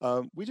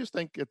we just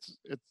think it's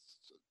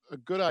a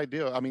good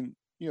idea. I mean,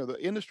 the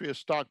industry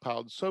has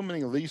stockpiled so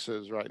many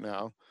leases right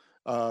now,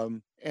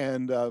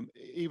 and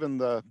even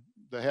the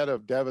head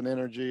of Devon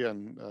Energy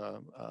and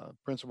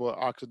principal at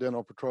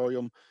Occidental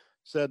Petroleum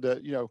said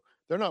that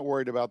they're not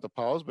worried about the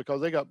pause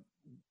because they got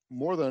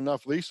more than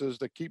enough leases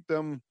to keep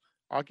them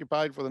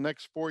occupied for the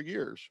next 4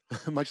 years,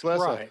 much less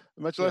Right.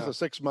 a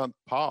 6-month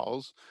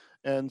pause.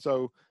 And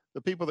so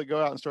the people that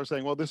go out and start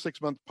saying, well, this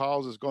 6-month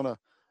pause is going to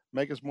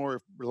make us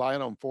more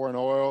reliant on foreign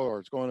oil, or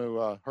it's going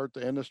to hurt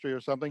the industry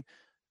or something.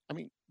 I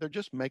mean, they're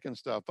just making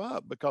stuff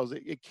up because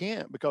it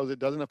can't, because it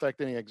doesn't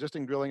affect any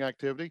existing drilling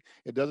activity.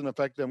 It doesn't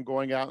affect them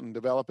going out and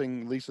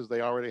developing leases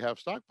they already have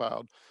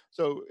stockpiled.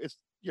 So it's,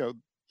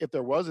 if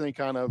there was any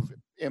kind of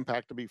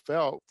impact to be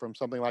felt from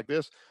something like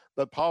this,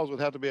 the pause would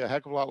have to be a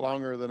heck of a lot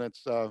longer than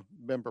it's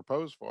been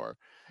proposed for.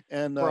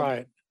 And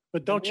Right.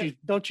 But and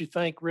don't you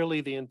think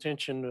really the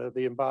intention of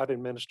the Biden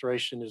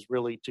administration is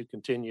really to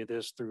continue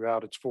this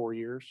throughout its 4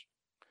 years?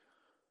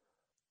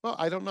 Well,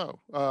 I don't know.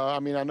 I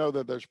mean, I know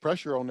that there's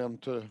pressure on them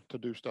to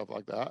do stuff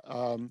like that.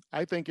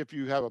 I think if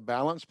you have a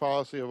balanced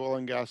policy of oil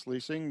and gas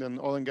leasing, then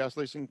oil and gas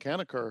leasing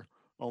can occur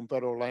on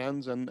federal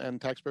lands,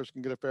 and taxpayers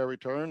can get a fair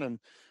return, and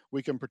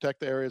we can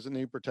protect the areas that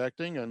need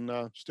protecting,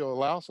 and still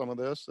allow some of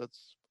this.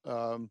 That's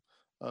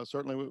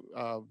certainly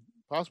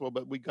possible,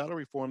 but we got to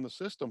reform the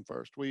system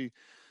first.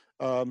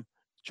 Um,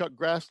 Chuck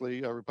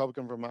Grassley, a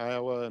Republican from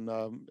Iowa,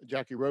 and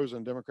Jackie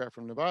Rosen, Democrat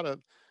from Nevada,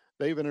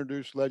 they've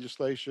introduced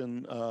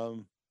legislation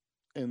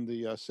in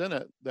the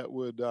Senate that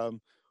would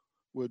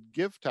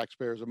give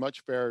taxpayers a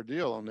much fairer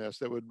deal on this.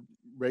 That would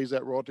raise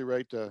that royalty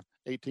rate to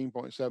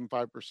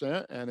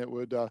 18.75%, and it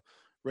would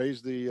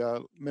raise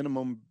the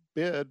minimum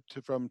bid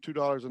from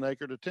 $2 an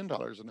acre to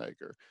 $10 an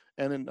acre,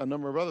 and a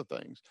number of other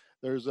things.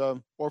 There's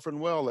orphan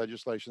well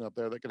legislation up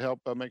there that could help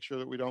make sure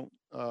that we don't,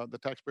 the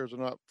taxpayers are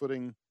not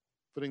footing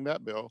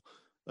that bill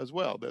as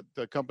well. That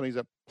the companies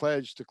that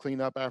pledge to clean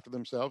up after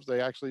themselves,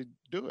 they actually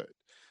do it.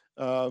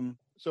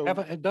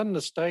 Doesn't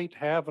the state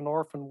have an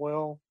orphan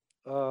well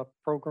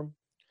program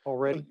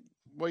already?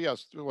 Well,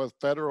 yes, well,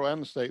 federal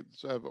and the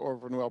states have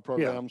orphan well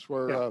programs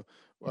where,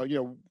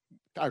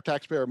 our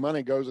taxpayer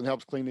money goes and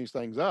helps clean these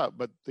things up.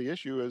 But the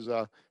issue is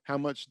how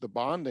much the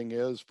bonding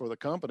is for the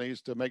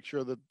companies to make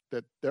sure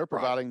that they're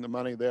providing the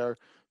money there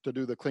to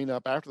do the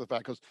cleanup after the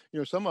fact. Because,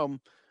 some of them,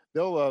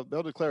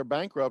 they'll declare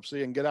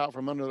bankruptcy and get out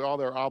from under all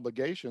their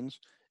obligations.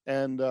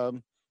 And,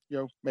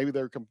 maybe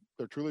they're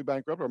truly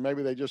bankrupt, or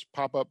maybe they just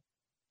pop up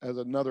as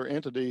another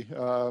entity,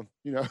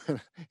 in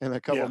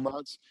a couple of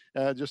months,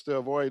 just to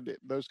avoid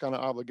those kind of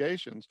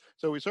obligations.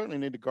 So we certainly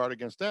need to guard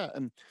against that.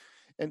 And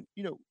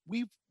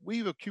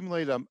we've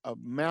accumulated a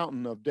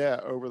mountain of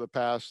debt over the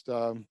past,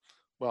 for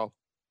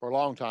a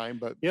long time.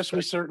 But yes,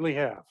 we certainly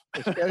have.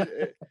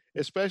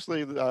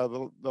 especially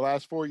the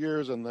last 4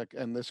 years and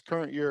this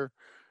current year,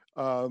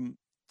 under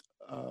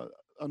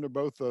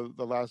both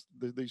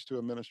these two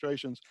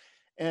administrations,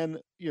 and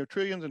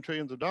trillions and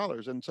trillions of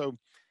dollars. And so,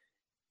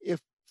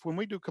 when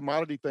we do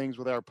commodity things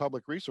with our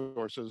public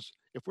resources,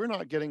 if we're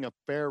not getting a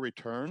fair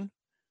return,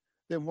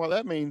 then what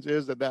that means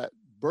is that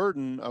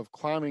burden of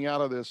climbing out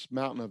of this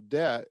mountain of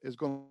debt is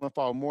going to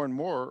fall more and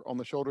more on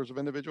the shoulders of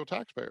individual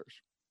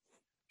taxpayers.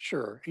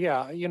 Sure.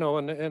 Yeah.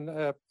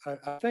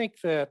 I think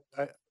that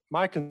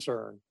my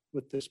concern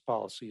with this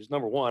policy is,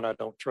 number one, I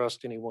don't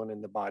trust anyone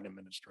in the Biden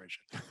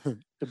administration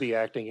to be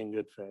acting in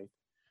good faith.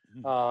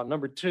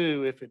 Number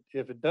two,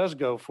 if it does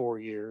go 4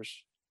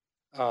 years,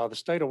 the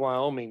state of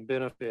Wyoming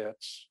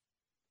benefits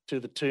to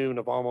the tune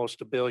of almost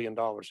 $1 billion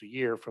a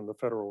year from the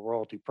federal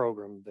royalty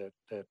program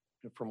that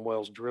from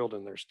wells drilled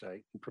in their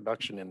state and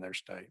production in their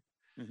state.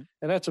 Mm-hmm.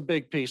 And that's a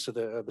big piece of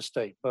the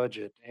state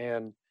budget.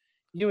 And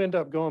you end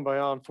up going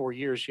beyond 4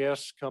 years.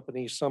 Yes,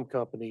 some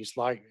companies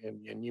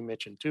and you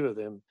mentioned two of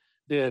them,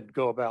 did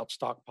go about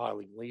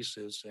stockpiling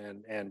leases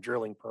and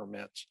drilling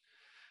permits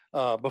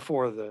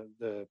before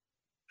the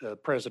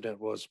president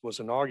was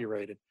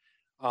inaugurated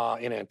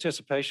in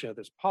anticipation of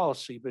this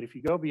policy. But if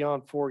you go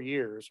beyond 4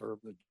 years, or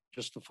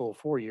just the full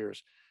 4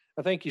 years,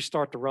 I think you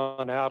start to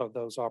run out of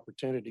those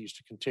opportunities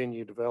to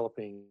continue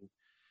developing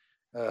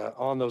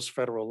on those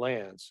federal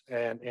lands.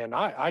 And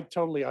I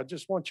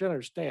just want you to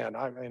understand,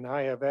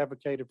 I have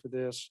advocated for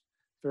this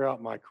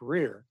throughout my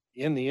career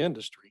in the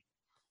industry.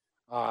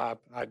 I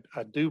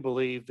do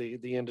believe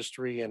the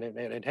industry, and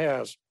it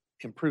has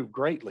improved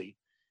greatly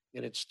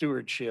in its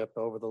stewardship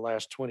over the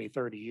last 20,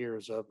 30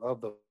 years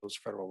of those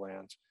federal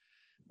lands.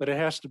 But it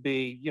has to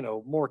be,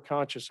 more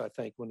conscious, I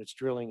think, when it's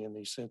drilling in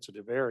these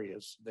sensitive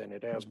areas than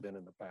it has been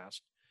in the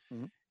past.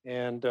 Mm-hmm.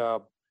 And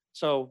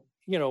so,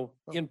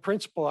 in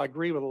principle, I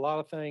agree with a lot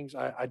of things.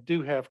 I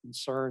do have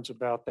concerns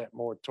about that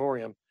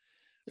moratorium.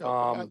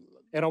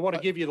 And I want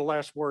to give you the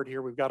last word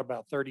here. We've got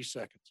about 30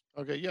 seconds.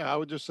 Okay. Yeah. I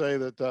would just say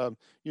that,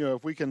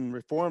 if we can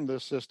reform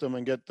this system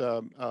and get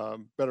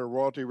better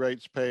royalty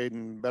rates paid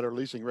and better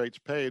leasing rates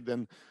paid,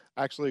 then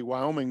actually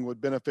Wyoming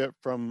would benefit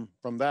from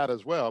that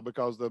as well,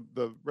 because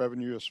the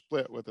revenue is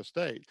split with the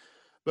state.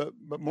 but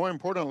more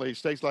importantly,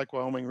 states like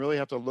Wyoming really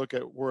have to look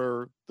at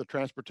where the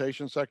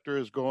transportation sector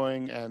is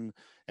going and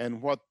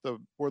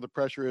where the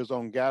pressure is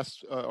on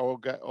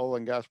oil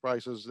and gas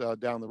prices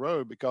down the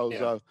road. Because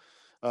Yeah.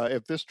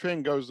 if this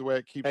trend goes the way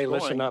it keeps Hey, going,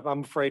 listen up.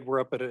 I'm afraid we're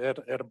up at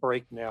a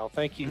break now.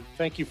 Thank you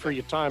for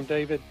your time,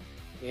 David.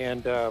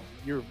 And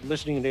you're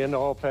listening to the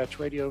Oil Patch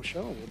Radio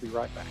Show. We'll be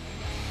right back.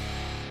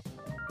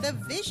 The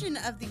vision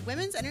of the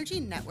Women's Energy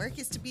Network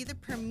is to be the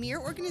premier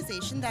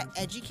organization that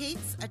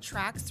educates,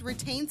 attracts,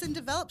 retains, and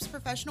develops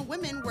professional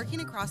women working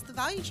across the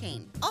value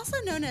chain. Also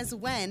known as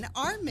WEN,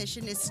 our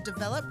mission is to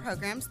develop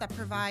programs that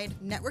provide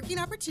networking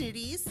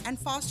opportunities and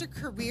foster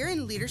career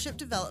and leadership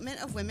development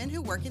of women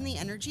who work in the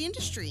energy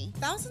industry.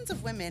 Thousands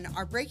of women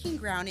are breaking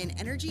ground in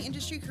energy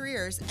industry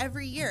careers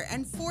every year,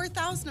 and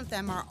 4,000 of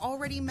them are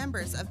already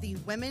members of the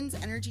Women's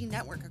Energy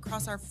Network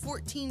across our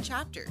 14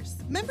 chapters.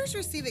 Members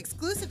receive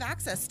exclusive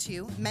access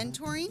to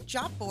mentoring,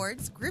 job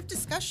boards, group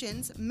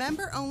discussions,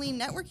 member-only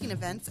networking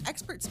events,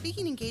 expert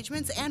speaking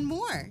engagements, and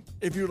more.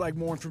 If you'd like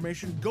more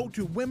information, go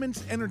to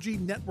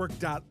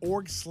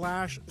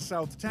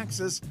women'senergynetwork.org/South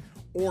Texas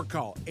or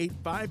call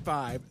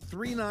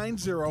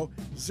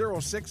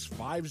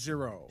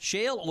 855-390-0650.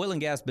 Shale Oil and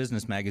Gas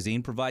Business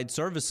Magazine provides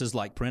services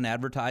like print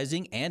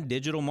advertising and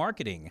digital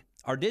marketing.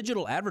 Our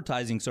digital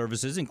advertising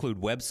services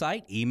include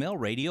website, email,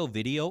 radio,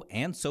 video,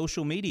 and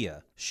social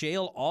media.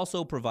 Shale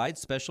also provides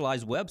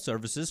specialized web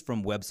services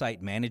from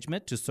website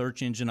management to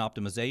search engine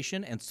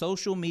optimization and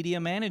social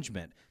media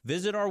management.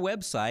 Visit our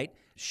website,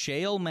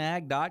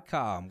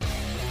 shalemag.com.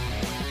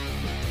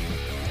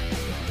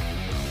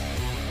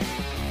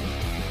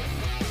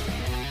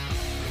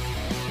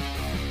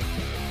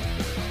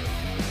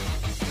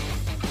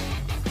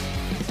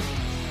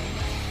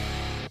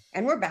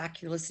 And we're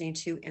back. You're listening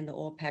to In the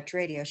Oil Patch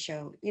Radio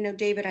Show. You know,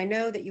 David, I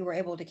know that you were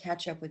able to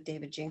catch up with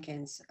David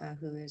Jenkins,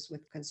 who is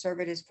with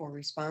Conservatives for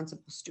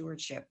Responsible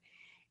Stewardship.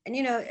 And,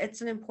 you know, it's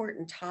an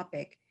important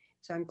topic.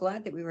 So I'm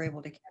glad that we were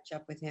able to catch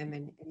up with him.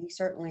 And he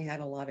certainly had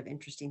a lot of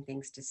interesting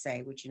things to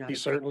say. Would you not? He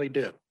certainly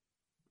did.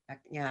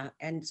 Yeah.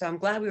 And so I'm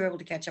glad we were able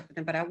to catch up with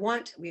him. But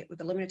with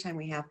the limited time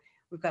we have,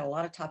 we've got a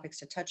lot of topics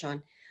to touch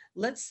on.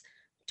 Let's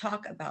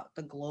talk about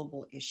the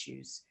global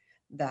issues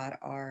that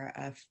are,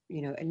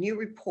 a new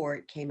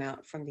report came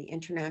out from the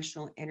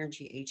International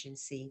Energy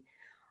Agency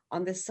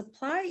on the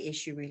supply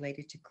issue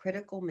related to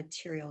critical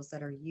materials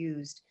that are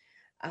used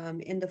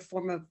in the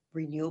form of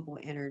renewable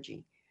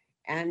energy.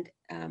 And,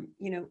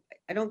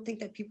 I don't think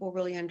that people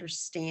really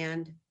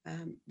understand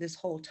this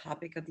whole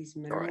topic of these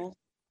minerals.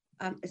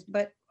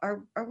 But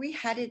are we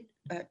headed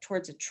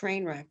towards a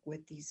train wreck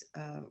with these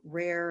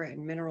rare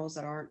and minerals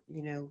that aren't,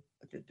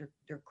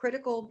 they're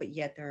critical, but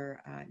yet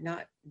they're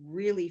not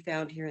really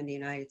found here in the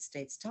United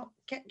States?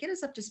 Get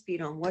us up to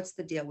speed on what's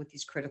the deal with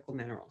these critical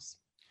minerals.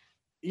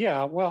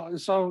 Yeah, well,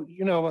 so,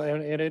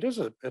 and it is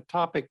a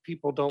topic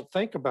people don't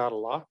think about a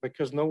lot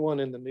because no one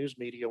in the news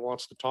media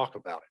wants to talk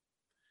about it.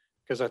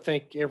 Because I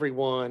think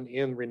everyone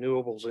in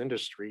renewables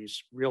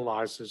industries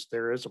realizes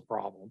there is a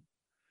problem.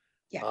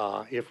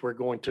 Yeah. If we're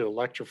going to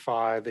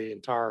electrify the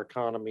entire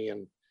economy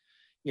and,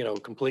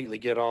 completely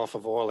get off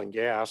of oil and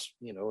gas,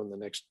 in the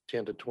next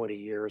 10 to 20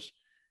 years,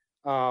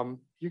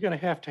 you're going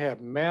to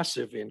have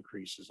massive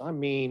increases. I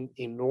mean,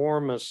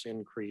 enormous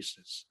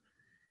increases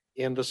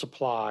in the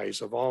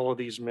supplies of all of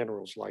these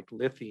minerals like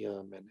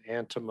lithium and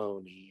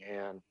antimony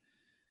and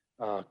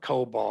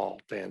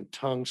cobalt and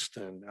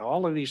tungsten,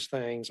 all of these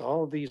things,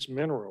 all of these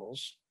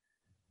minerals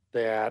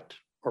that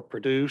are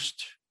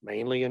produced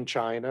mainly in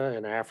China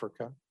and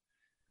Africa,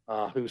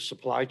 whose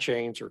supply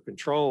chains are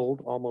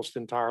controlled almost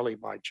entirely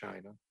by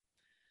China.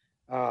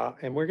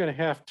 And we're going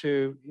to have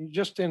to,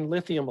 just in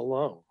lithium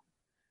alone,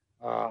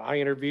 I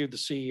interviewed the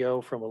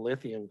CEO from a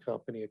lithium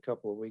company a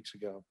couple of weeks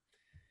ago,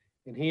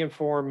 and he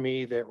informed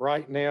me that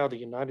right now the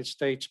United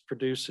States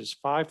produces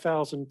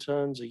 5,000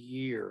 tons a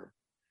year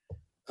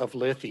of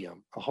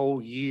lithium, a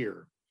whole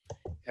year.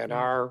 And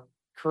our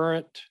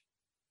current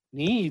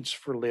needs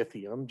for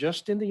lithium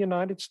just in the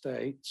United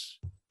States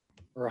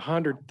are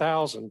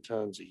 100,000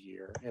 tons a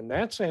year. And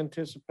that's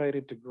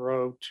anticipated to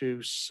grow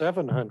to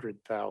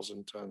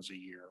 700,000 tons a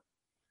year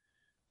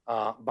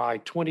by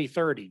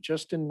 2030,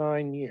 just in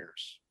 9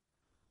 years.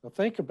 Now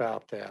think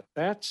about that.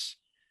 That's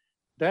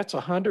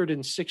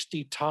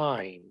 160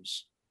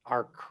 times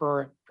our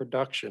current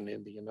production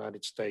in the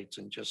United States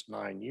in just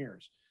 9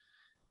 years.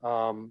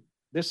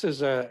 This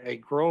is a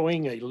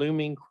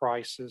looming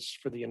crisis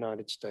for the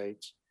United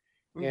States.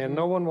 And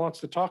no one wants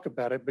to talk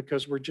about it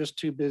because we're just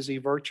too busy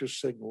virtue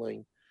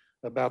signaling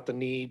about the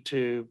need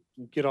to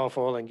get off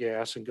oil and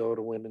gas and go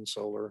to wind and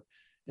solar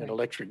and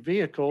electric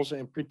vehicles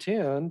and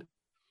pretend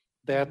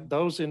that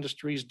those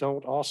industries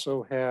don't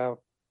also have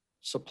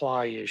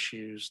supply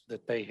issues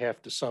that they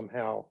have to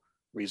somehow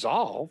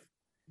resolve.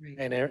 Right.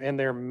 And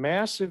they're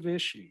massive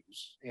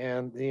issues,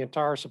 and the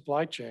entire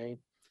supply chain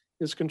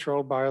is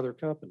controlled by other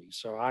companies.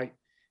 So I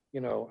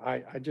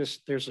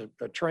just, there's a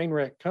train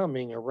wreck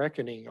coming, a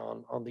reckoning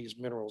on these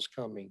minerals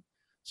coming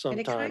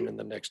sometime in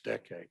the next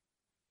decade.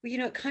 Well,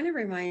 it kind of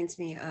reminds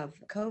me of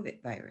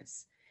COVID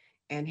virus.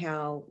 and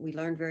how we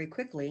learned very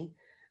quickly.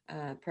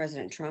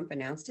 President Trump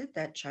announced it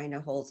that China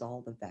holds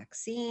all the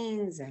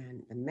vaccines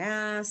and the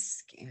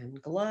mask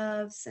and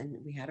gloves, and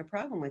we had a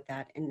problem with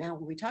that. And now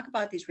when we talk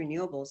about these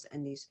renewables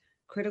and these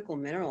critical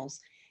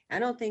minerals, I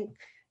don't think,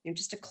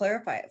 just to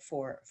clarify it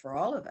for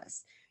all of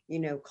us,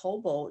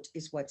 cobalt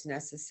is what's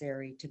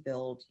necessary to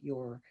build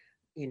your,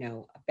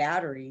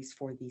 batteries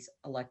for these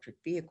electric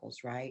vehicles,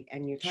 right?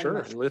 And you're talking Sure,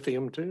 about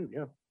lithium too,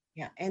 yeah.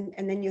 yeah, and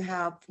then you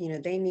have,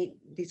 they need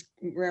these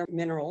rare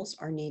minerals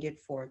are needed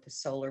for the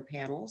solar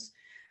panels,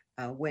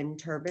 wind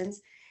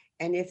turbines,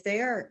 and if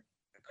they are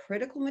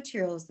critical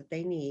materials that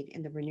they need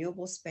in the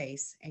renewable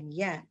space, and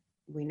yet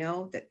we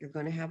know that you're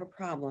going to have a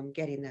problem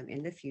getting them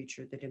in the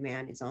future. The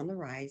demand is on the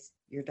rise.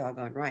 You're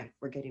doggone right.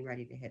 We're getting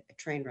ready to hit a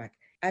train wreck.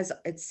 As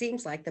it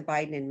seems like the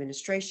Biden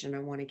administration, I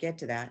want to get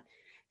to that,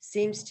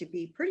 seems to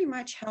be pretty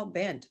much hell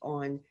bent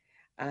on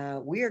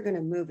we are going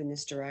to move in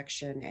this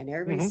direction, and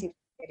everybody seems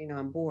to be getting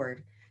on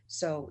board.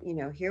 So,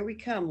 here we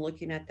come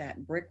looking at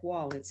that brick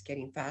wall. It's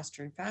getting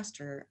faster and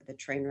faster. The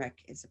train wreck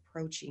is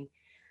approaching.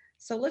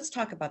 So let's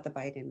talk about the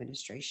Biden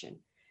administration.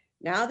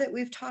 Now that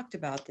we've talked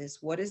about this,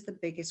 what is the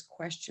biggest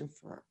question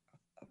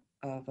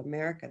of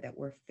America that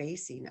we're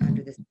facing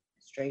under this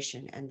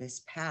administration and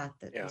this path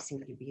that we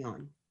seem to be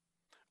on?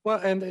 Well,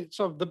 and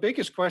so the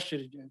biggest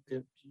question,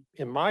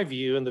 in my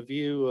view, and the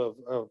view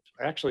of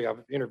actually,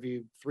 I've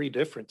interviewed 3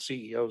 different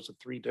CEOs of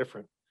 3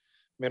 different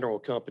mineral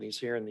companies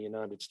here in the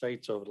United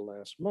States over the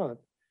last month.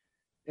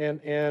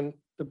 And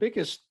the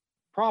biggest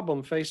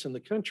problem facing the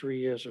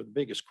country is, or the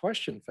biggest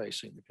question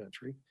facing the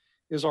country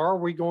is, are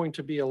we going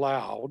to be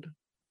allowed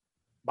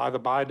by the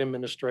Biden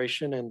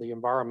administration and the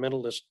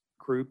environmentalist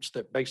groups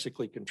that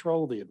basically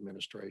control the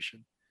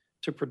administration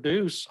to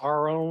produce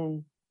our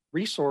own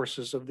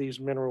resources of these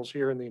minerals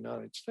here in the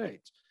United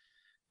States?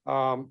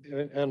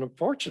 And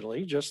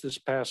unfortunately, just this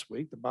past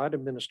week, the Biden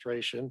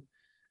administration,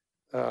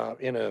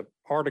 in an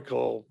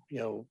article,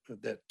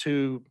 that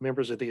 2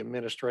 members of the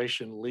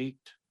administration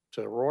leaked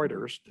to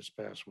Reuters this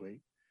past week,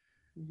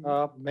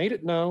 made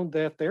it known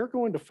that they're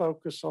going to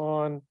focus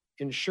on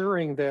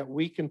ensuring that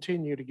we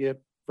continue to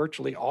get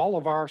virtually all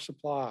of our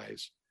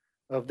supplies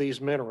of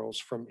these minerals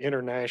from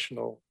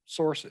international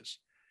sources.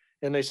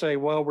 And they say,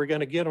 well, we're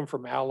going to get them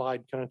from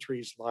allied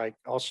countries like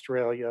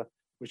Australia,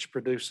 which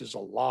produces a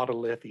lot of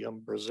lithium,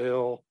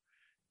 Brazil,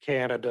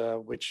 Canada,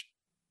 which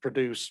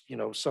produce,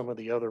 some of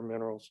the other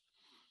minerals.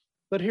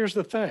 But here's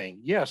the thing.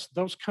 Yes,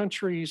 those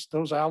countries,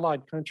 those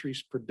allied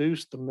countries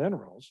produce the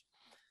minerals,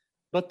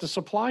 but the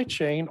supply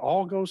chain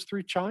all goes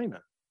through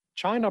China.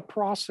 China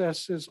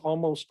processes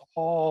almost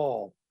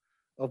all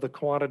of the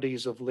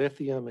quantities of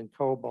lithium and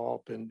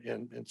cobalt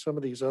and some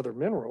of these other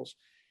minerals.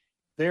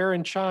 They're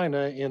in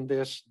China, in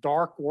this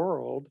dark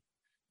world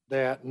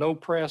that no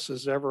press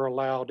is ever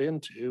allowed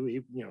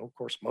into. Of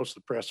course, most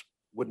of the press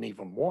wouldn't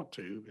even want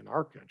to in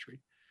our country.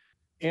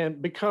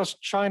 And because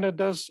China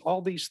does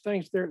all these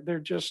things, they're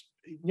just,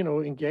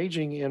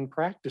 engaging in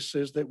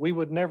practices that we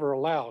would never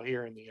allow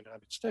here in the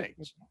United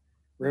States.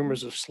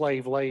 Rumors of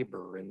slave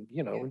labor and,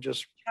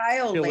 just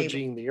child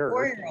pillaging labor, the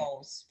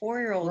earth.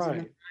 4-year-olds in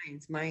the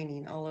mines,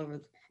 mining all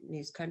over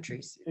these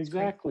countries. It's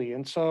Exactly. crazy.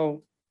 And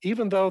so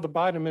even though the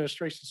Biden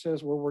administration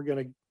says, well, we're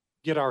going to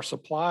get our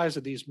supplies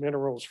of these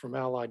minerals from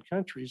allied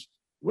countries,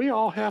 we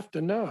all have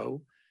to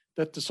know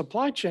that the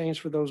supply chains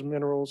for those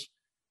minerals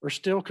are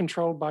still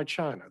controlled by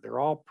China. They're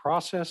all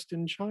processed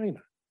in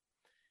China.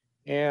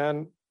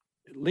 And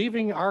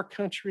leaving our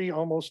country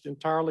almost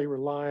entirely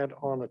reliant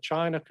on a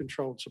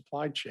China-controlled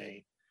supply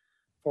chain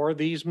for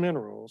these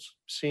minerals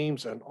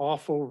seems an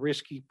awful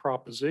risky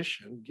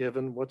proposition,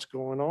 given what's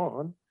going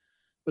on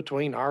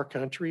between our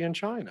country and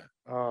China.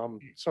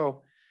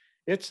 So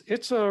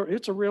it's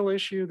a real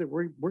issue that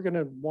we're going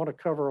to want to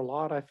cover a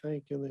lot, I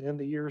think, in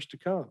the years to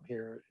come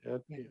here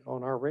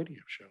on our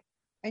radio show.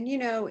 And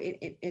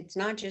it's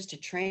not just a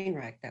train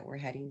wreck that we're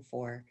heading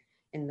for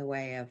in the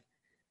way of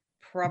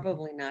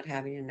probably not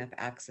having enough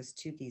access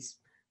to these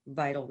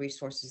vital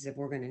resources if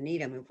we're going to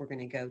need them, if we're going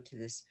to go to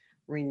this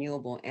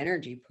renewable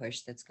energy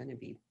push that's going to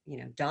be,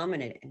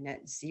 dominant and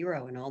net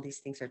zero and all these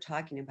things they're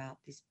talking about,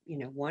 these,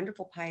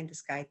 wonderful pie in the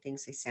sky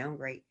things. They sound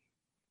great.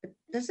 But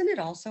doesn't it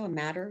also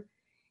matter,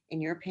 in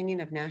your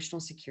opinion, of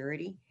national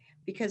security?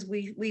 Because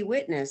we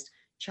witnessed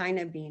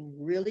China being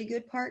really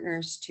good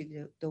partners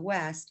to the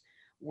West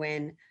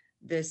when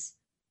this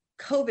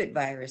COVID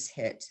virus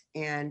hit,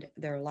 and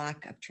their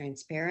lack of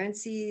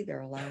transparency,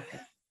 their lack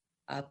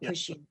of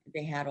pushing.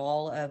 They had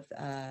all of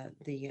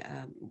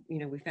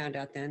we found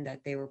out then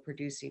that they were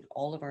producing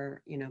all of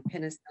our,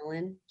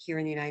 penicillin here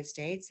in the United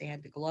States. They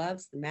had the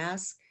gloves, the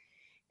masks,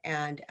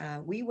 and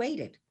we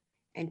waited,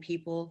 and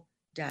people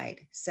died.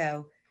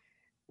 So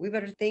we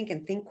better think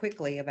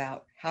quickly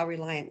about how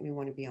reliant we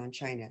want to be on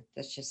China.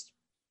 That's just,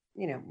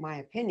 my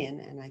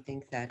opinion. And I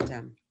think that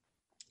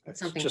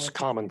it's just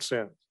common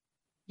sense.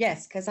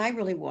 Yes, because I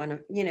really want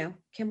to,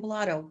 Kim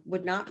Bellotto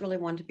would not really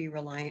want to be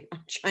reliant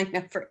on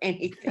China for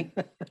anything.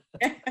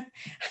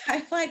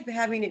 I like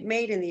having it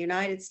made in the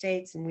United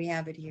States, and we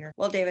have it here.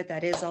 Well, David,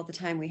 that is all the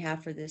time we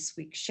have for this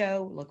week's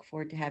show. Look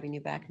forward to having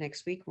you back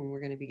next week when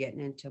we're going to be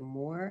getting into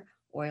more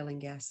oil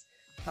and gas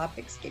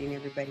topics, getting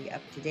everybody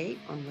up to date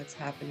on what's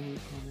happening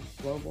on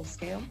a global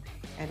scale,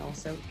 and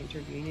also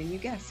interviewing a new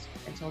guest.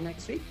 Until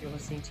next week, you're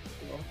listening to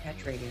the Oil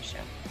Patch Radio Show.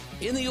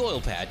 In the Oil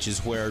Patch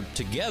is where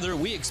together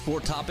we explore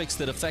topics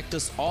that affect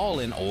us all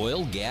in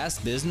oil, gas,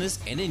 business,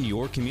 and in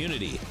your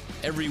community.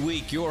 Every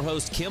week, your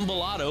host Kim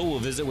Bellotto will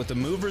visit with the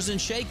movers and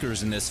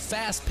shakers in this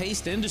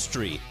fast-paced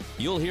industry.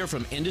 You'll hear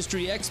from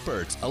industry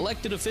experts,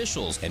 elected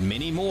officials, and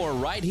many more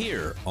right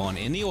here on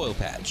In the Oil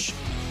Patch.